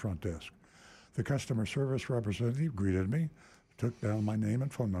toward the front desk. The customer service representative greeted me, took down my name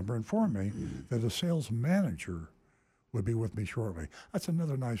and phone number, informed me that a sales manager would be with me shortly. That's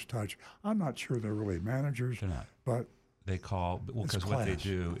another nice touch. I'm not sure they're really managers. They're not. But they call, because what they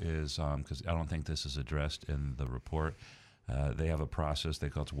do is, because I don't think this is addressed in the report, they have a process, they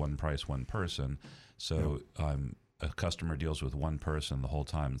call it one price, one person. So a customer deals with one person the whole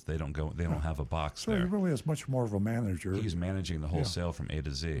time. They don't have a box so there. He really is much more of a manager. He's managing the whole sale from A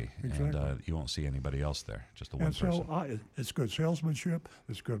to Z, Exactly. and you won't see anybody else there, just the one and person. So it's good salesmanship,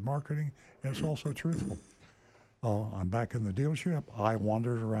 it's good marketing, and it's also truthful. I'm back in the dealership. I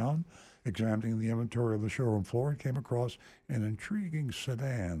wandered around, examining the inventory of the showroom floor, and came across an intriguing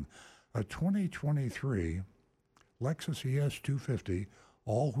sedan, a 2023 Lexus ES250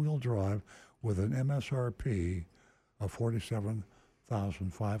 all-wheel drive with an MSRP of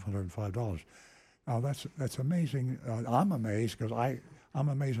 $47,505. Now that's amazing. I'm amazed because I'm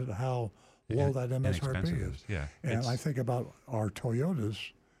amazed at how low that MSRP is. Yeah, and I think about our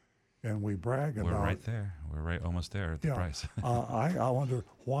Toyotas, and we brag about. We're right there. We're right almost there at the price. I wonder,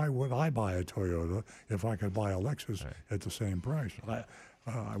 why would I buy a Toyota if I could buy a Lexus at the same price?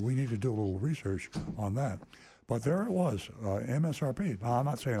 We need to do a little research on that. But there it was, MSRP. Now, I'm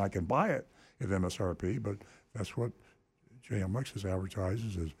not saying I can buy it at MSRP, but that's what JM Lexus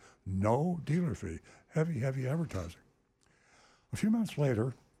advertises as no dealer fee. Heavy advertising. A few minutes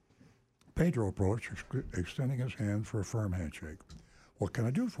later, Pedro approached, extending his hand for a firm handshake. "What can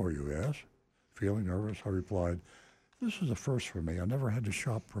I do for you?" he asked. Feeling nervous, I replied, "This is a first for me. I never had to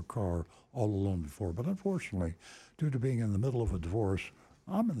shop for a car all alone before, but unfortunately, due to being in the middle of a divorce,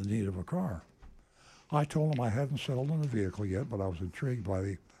 I'm in the need of a car." I told him I hadn't settled on a vehicle yet, but I was intrigued by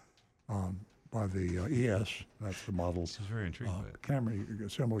the ES. That's the model. This is very intrigued by it.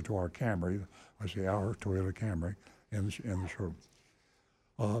 Camry, similar to our Camry. I say our Toyota Camry in the showroom.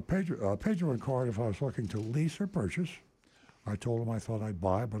 Pedro inquired if I was looking to lease or purchase. I told him I thought I'd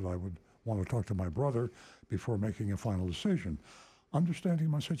buy, but I would want to talk to my brother before making a final decision. Understanding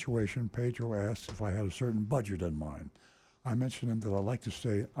my situation, Pedro asked if I had a certain budget in mind. I mentioned him that I'd like to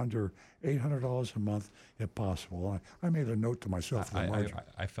stay under $800 a month if possible. I made a note to myself.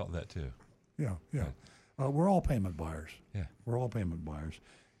 I felt that too. Yeah. We're all payment buyers. Yeah. We're all payment buyers.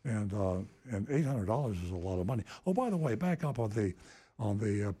 And $800 is a lot of money. Oh, by the way, back up on the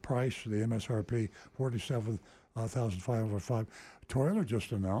price, the MSRP, $47,505. Toyota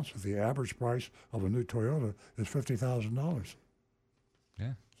just announced that the average price of a new Toyota is $50,000.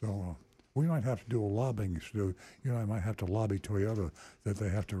 Yeah. So we might have to do a lobbying. You and I might have to lobby Toyota that they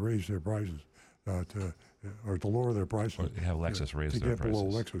have to raise their prices, or to lower their prices. Or have Lexus raise their prices. To get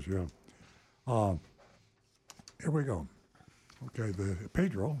below Lexus, yeah. Here we go. Okay,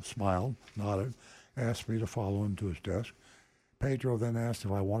 Pedro smiled, nodded, asked me to follow him to his desk. Pedro then asked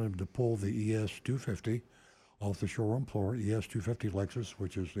if I wanted him to pull the ES250 off the showroom floor, ES250 Lexus,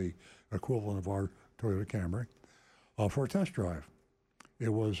 which is the equivalent of our Toyota Camry, for a test drive. It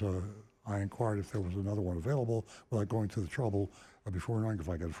was, I inquired if there was another one available without going to the trouble before knowing if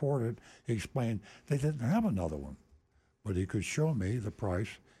I could afford it. He explained they didn't have another one, but he could show me the price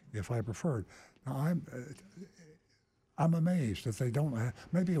if I preferred. Now, I'm amazed that they don't have,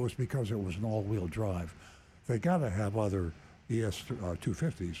 maybe it was because it was an all-wheel drive. They got to have other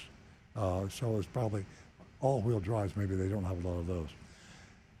ES250s, so it's probably all-wheel drives. Maybe they don't have a lot of those.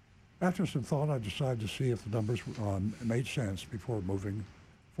 After some thought, I decided to see if the numbers made sense before moving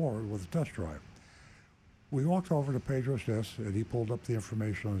forward with the test drive. We walked over to Pedro's desk, and he pulled up the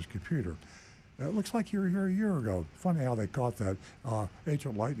information on his computer. It looks like you were here a year ago. Funny how they caught that.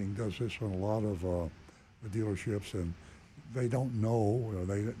 Agent Lightning does this on a lot of the dealerships, and they don't know.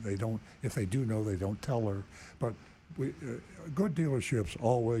 They don't. If they do know, they don't tell her. But good dealerships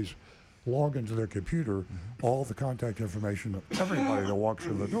always log into their computer all the contact information of everybody that walks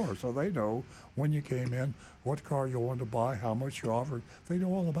through the door, so they know when you came in, what car you wanted to buy, how much you offered. They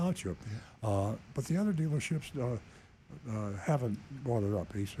know all about you. But the other dealerships haven't brought it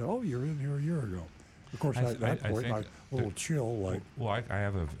up. He said, "Oh, you're in here a year ago." Of course, at that point, I a little chill. Like, well, I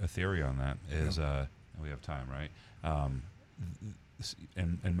have a theory on that. Is we have time, right?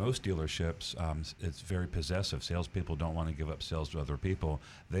 In most dealerships, it's very possessive. Salespeople don't want to give up sales to other people.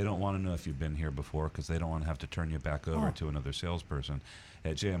 They don't want to know if you've been here before because they don't want to have to turn you back over to another salesperson.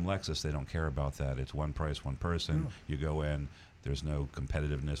 At JM Lexus, they don't care about that. It's one price, one person. You go in. There's no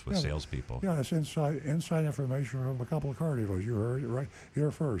competitiveness with salespeople. Yeah, it's inside information from a couple of car dealers. You heard it right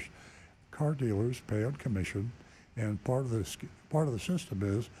here first. Car dealers pay on commission, and part of the system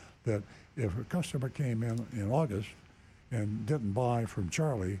is that if a customer came in August and didn't buy from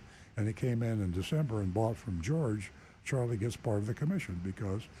Charlie, and he came in December and bought from George, Charlie gets part of the commission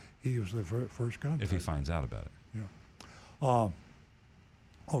because he was the first contact. If he finds out about it. Yeah.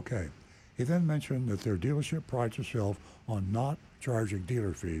 Okay. He then mentioned that their dealership prides itself on not charging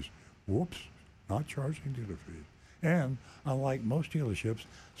dealer fees. Whoops, not charging dealer fees. And unlike most dealerships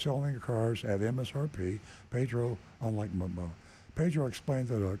selling cars at MSRP, Pedro explained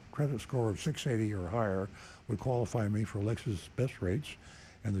that a credit score of 680 or higher would qualify me for Lexus best rates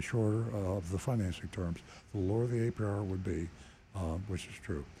and the shorter of the financing terms. The lower the APR would be, which is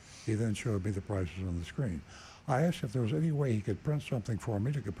true. He then showed me the prices on the screen. I asked if there was any way he could print something for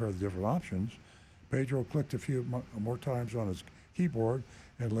me to compare the different options. Pedro clicked a few more times on his keyboard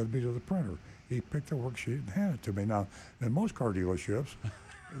and led me to the printer. He picked the worksheet and handed it to me. Now, in most car dealerships,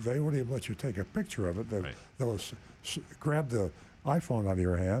 they wouldn't even let you take a picture of it. They'll grab the iPhone out of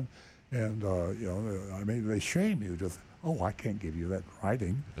your hand, and they shame you to. I can't give you that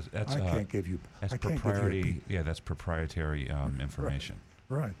writing. I can't give you. That's proprietary. Yeah, that's proprietary information.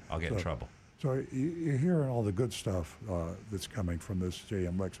 Right. I'll get in trouble. So you're hearing all the good stuff that's coming from this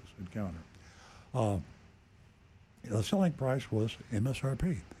JM Lexus encounter. The selling price was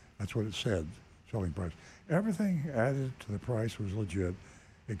MSRP. That's what it said, selling price. Everything added to the price was legit,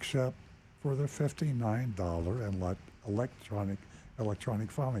 except for the $59 and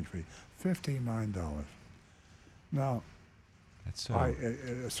electronic filing fee. $59. Now, that's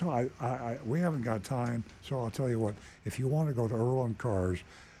we haven't got time, so I'll tell you what. If you want to go to Earl and Cars,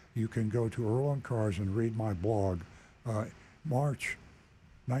 you can go to Earl and Cars and read my blog, March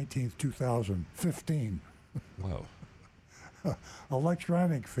 19th, 2015. Whoa.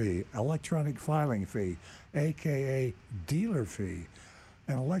 Electronic filing fee, a.k.a. dealer fee.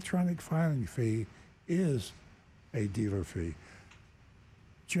 An electronic filing fee is a dealer fee.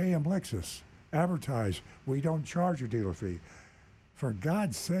 JM Lexus, advertise, we don't charge a dealer fee. For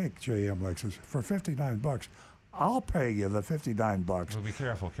God's sake, JM Lexus, for $59, I'll pay you the $59. Well, be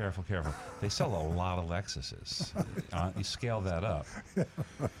careful. They sell a lot of Lexuses. You scale that up.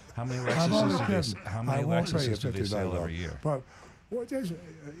 How many Lexuses do they sell every year? But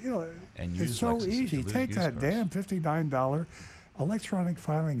and it's so easy. Take that damn $59 electronic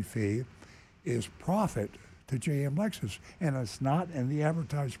filing fee is profit to JM Lexus, and it's not in the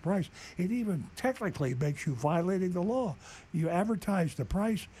advertised price. It even technically makes you violating the law. You advertise the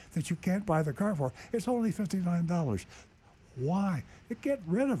price that you can't buy the car for. It's only $59. Why? Get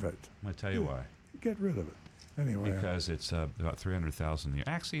rid of it. I'm going to tell you why. Get rid of it. Anyway. Because it's about $300,000 a year.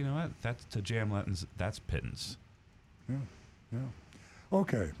 Actually, you know what? That's to JM Lexus. That's pittance. Yeah.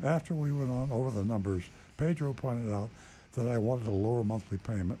 Okay. After we went on over the numbers, Pedro pointed out that I wanted a lower monthly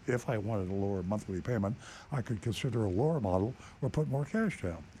payment. If I wanted a lower monthly payment, I could consider a lower model or put more cash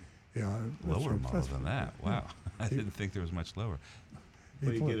down. Yeah, lower model than that. Wow, I didn't think there was much lower.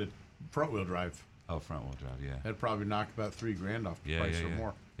 Well, you get a front-wheel drive. Oh, front-wheel drive, yeah. That'd probably knock about $3,000 off the price or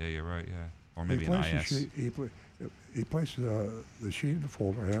more. Yeah, you're right. or maybe an IS. He placed the sheet in the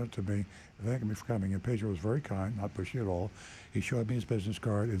folder, handed it to me, thanking me for coming. And Pedro was very kind, not pushy at all. He showed me his business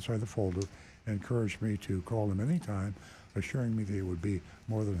card inside the folder and encouraged me to call him anytime, assuring me that he would be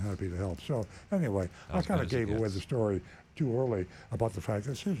more than happy to help. So anyway, I kind of gave away the story too early about the fact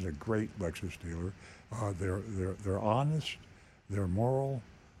that this is a great Lexus dealer. They're honest, they're moral.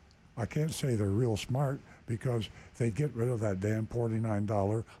 I can't say they're real smart because they get rid of that damn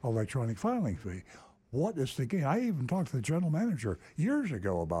 $49 electronic filing fee. What is the gain? I even talked to the general manager years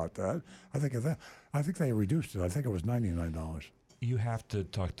ago about that. I think they reduced it. I think it was $99. You have to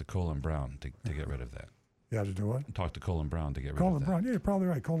talk to Colin Brown to get rid of that. You have to do what? Talk to Colin Brown to get rid of that. Colin Brown, yeah, you're probably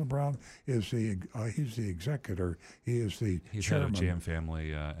right. Colin Brown is he's the executor. He is the chairman head of JM Family.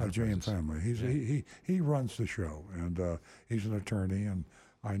 JM Family. He runs the show, and he's an attorney, and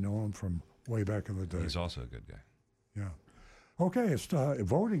I know him from way back in the day. He's also a good guy. Yeah. Okay, it's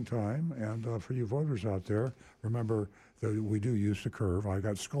voting time, and for you voters out there, remember that we do use the curve. I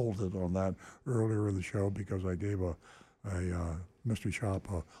got scolded on that earlier in the show because I gave a mystery shop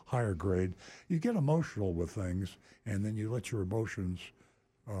a higher grade. You get emotional with things, and then you let your emotions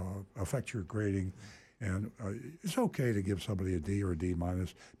affect your grading. And it's okay to give somebody a D or a D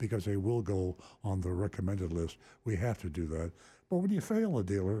minus because they will go on the recommended list. We have to do that. But when you fail a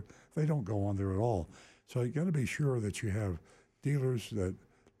dealer, they don't go on there at all. So you got to be sure that you have dealers that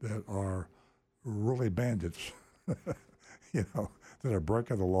are really bandits, that are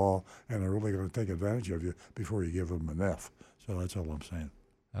breaking the law and are really going to take advantage of you before you give them an F. So that's all I'm saying.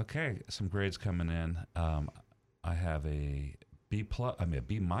 Okay, some grades coming in. I have a B plus. I mean a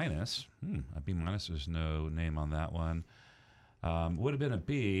B minus. A B minus. There's no name on that one. Would have been a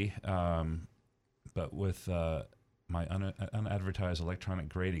B, but with my unadvertised electronic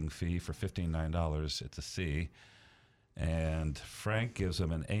grading fee for $59, it's a C. And Frank gives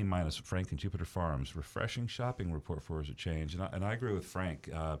them an A minus. Frank and Jupiter Farms, refreshing shopping report for us a change. And I agree with Frank.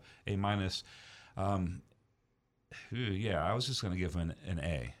 A minus. Yeah, I was just going to give him an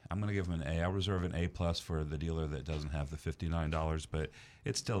A. I'm going to give him an A. I'll reserve an A plus for the dealer that doesn't have the $59, but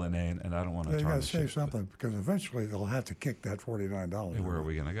it's still an A, and I don't want to tarnish it. You got to say something because eventually they'll have to kick that $49. Where are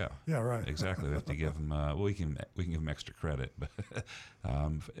we going to go? Yeah, right. Exactly. We have to give them. We can give them extra credit, but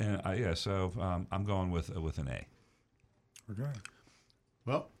So I'm going with an A. Okay.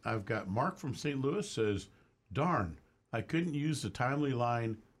 Well, I've got Mark from St. Louis says, "Darn, I couldn't use the timely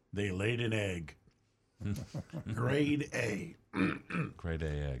line. They laid an egg." Grade A. Grade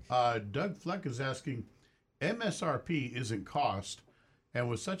A egg. Doug Fleck is asking, MSRP isn't cost, and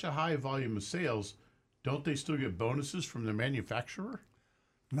with such a high volume of sales, don't they still get bonuses from the manufacturer?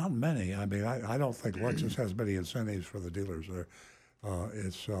 Not many. I mean, I don't think Lexus has many incentives for the dealers there.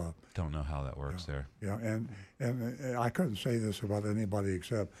 Don't know how that works there. Yeah, and I couldn't say this about anybody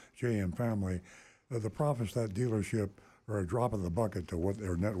except JM Family. The profits of that dealership are a drop in the bucket to what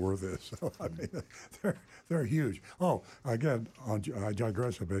their net worth is. So I mean, they're huge. Oh, again, I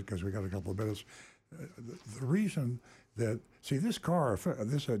digress a bit because we got a couple of minutes. The reason that this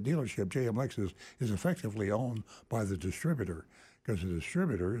dealership, JM Lexus, is effectively owned by the distributor because the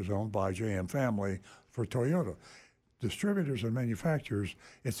distributor is owned by JM Family for Toyota. Distributors and manufacturers,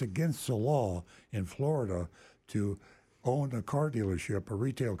 it's against the law in Florida to own a car dealership, a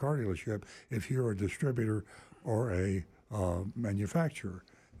retail car dealership, if you're a distributor or a manufacturer.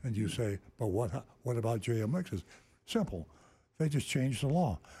 And you say, but what about JM Lexus? Simple. They just changed the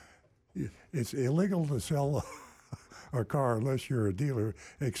law. It's illegal to sell a car unless you're a dealer,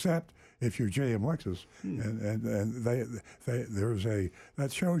 except if you're JM Lexus. And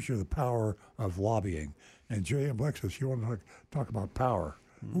that shows you the power of lobbying. And JM Lexus, you want to talk about power.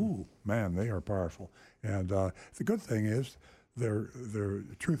 Ooh, man, they are powerful. And the good thing is their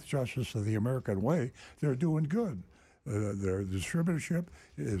truth, justice, and the American way, they're doing good. Their distributorship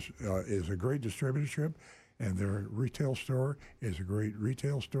is a great distributorship, and their retail store is a great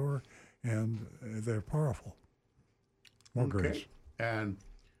retail store, and they're powerful. More grades. And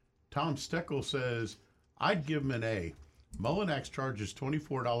Tom Steckel says, I'd give them an A. Mullinax charges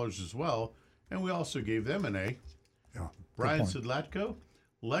 $24 as well, and we also gave them an A. Yeah. Brian Sidlatko,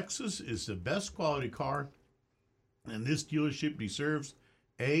 Lexus is the best quality car, and this dealership deserves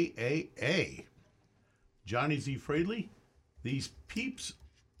AAA. Johnny Z. Fraley, these peeps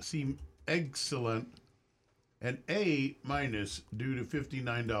seem excellent. An A minus due to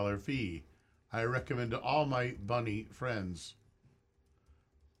 $59 fee. I recommend to all my bunny friends.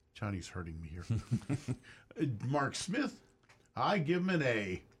 Johnny's hurting me here. Mark Smith, I give him an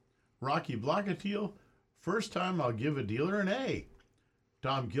A. Rocky Blockatiel, first time I'll give a dealer an A.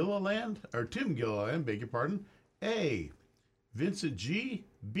 Tim Gilliland, beg your pardon, A. Vincent G.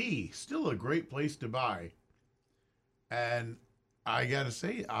 B. Still a great place to buy. And I got to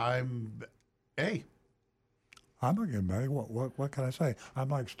say, hey. I'm going to give them, what can I say? I'm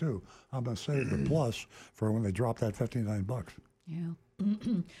like Stu. I'm going to save the plus for when they drop that $59. Yeah.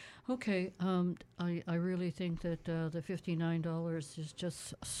 Okay. I really think that the $59 is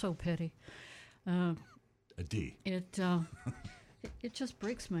just so petty. A D. It just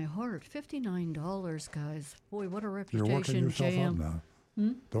breaks my heart. $59, guys. Boy, what a You're reputation, working yourself JM. up now.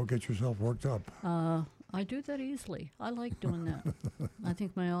 Don't get yourself worked up. I do that easily. I like doing that. I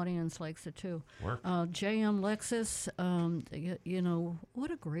think my audience likes it too. Work. JM Lexus, you know,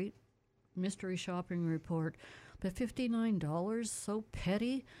 what a great mystery shopping report. But $59, so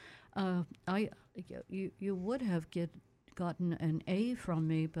petty. You would have gotten an A from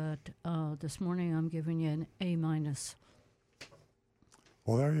me, but this morning I'm giving you an A minus.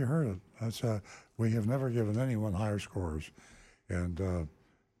 Well, there you heard it. That's we have never given anyone higher scores, and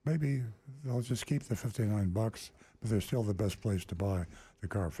maybe they'll just keep the $59, but they're still the best place to buy the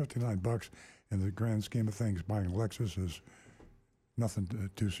car. $59 in the grand scheme of things, buying a Lexus is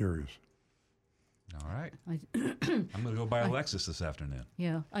nothing too serious. All right. I'm going to go buy a Lexus this afternoon.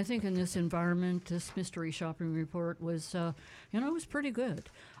 Yeah, I think in this environment, this mystery shopping report was, it was pretty good.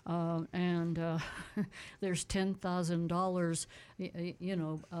 And there's $10,000,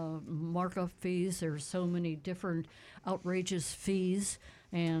 markup fees. There's so many different outrageous fees.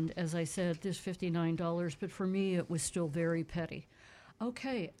 And as I said, this $59, but for me, it was still very petty.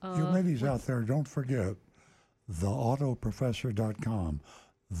 Okay. You ladies out there, don't forget theautoprofessor.com.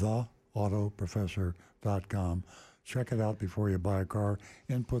 Theautoprofessor.com. Check it out before you buy a car.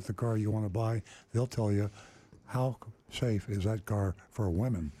 Input the car you want to buy. They'll tell you how safe is that car for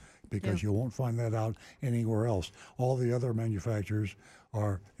women, because you won't find that out anywhere else. All the other manufacturers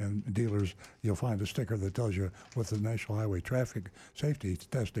and dealers, you'll find a sticker that tells you what the National Highway Traffic Safety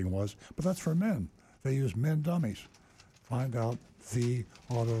testing was, but that's for men. They use men dummies. Find out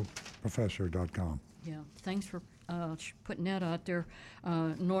theautoprofessor.com. Yeah, thanks for putting that out there.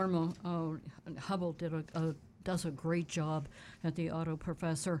 Norma Hubble does a great job at the Auto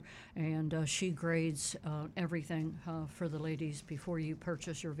Professor, and she grades everything for the ladies before you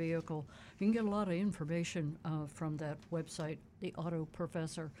purchase your vehicle. You can get a lot of information from that website, the Auto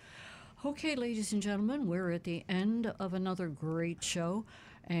Professor. Okay, ladies and gentlemen, we're at the end of another great show,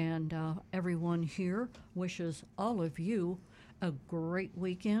 and everyone here wishes all of you a great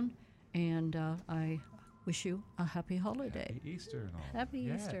weekend, and I wish you a happy holiday. Happy Easter and all.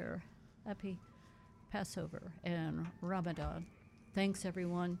 Happy Easter. Happy Passover and Ramadan. Thanks,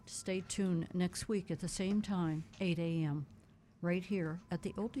 everyone. Stay tuned next week at the same time, 8 a.m., right here at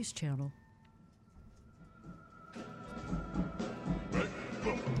the Oldies Channel.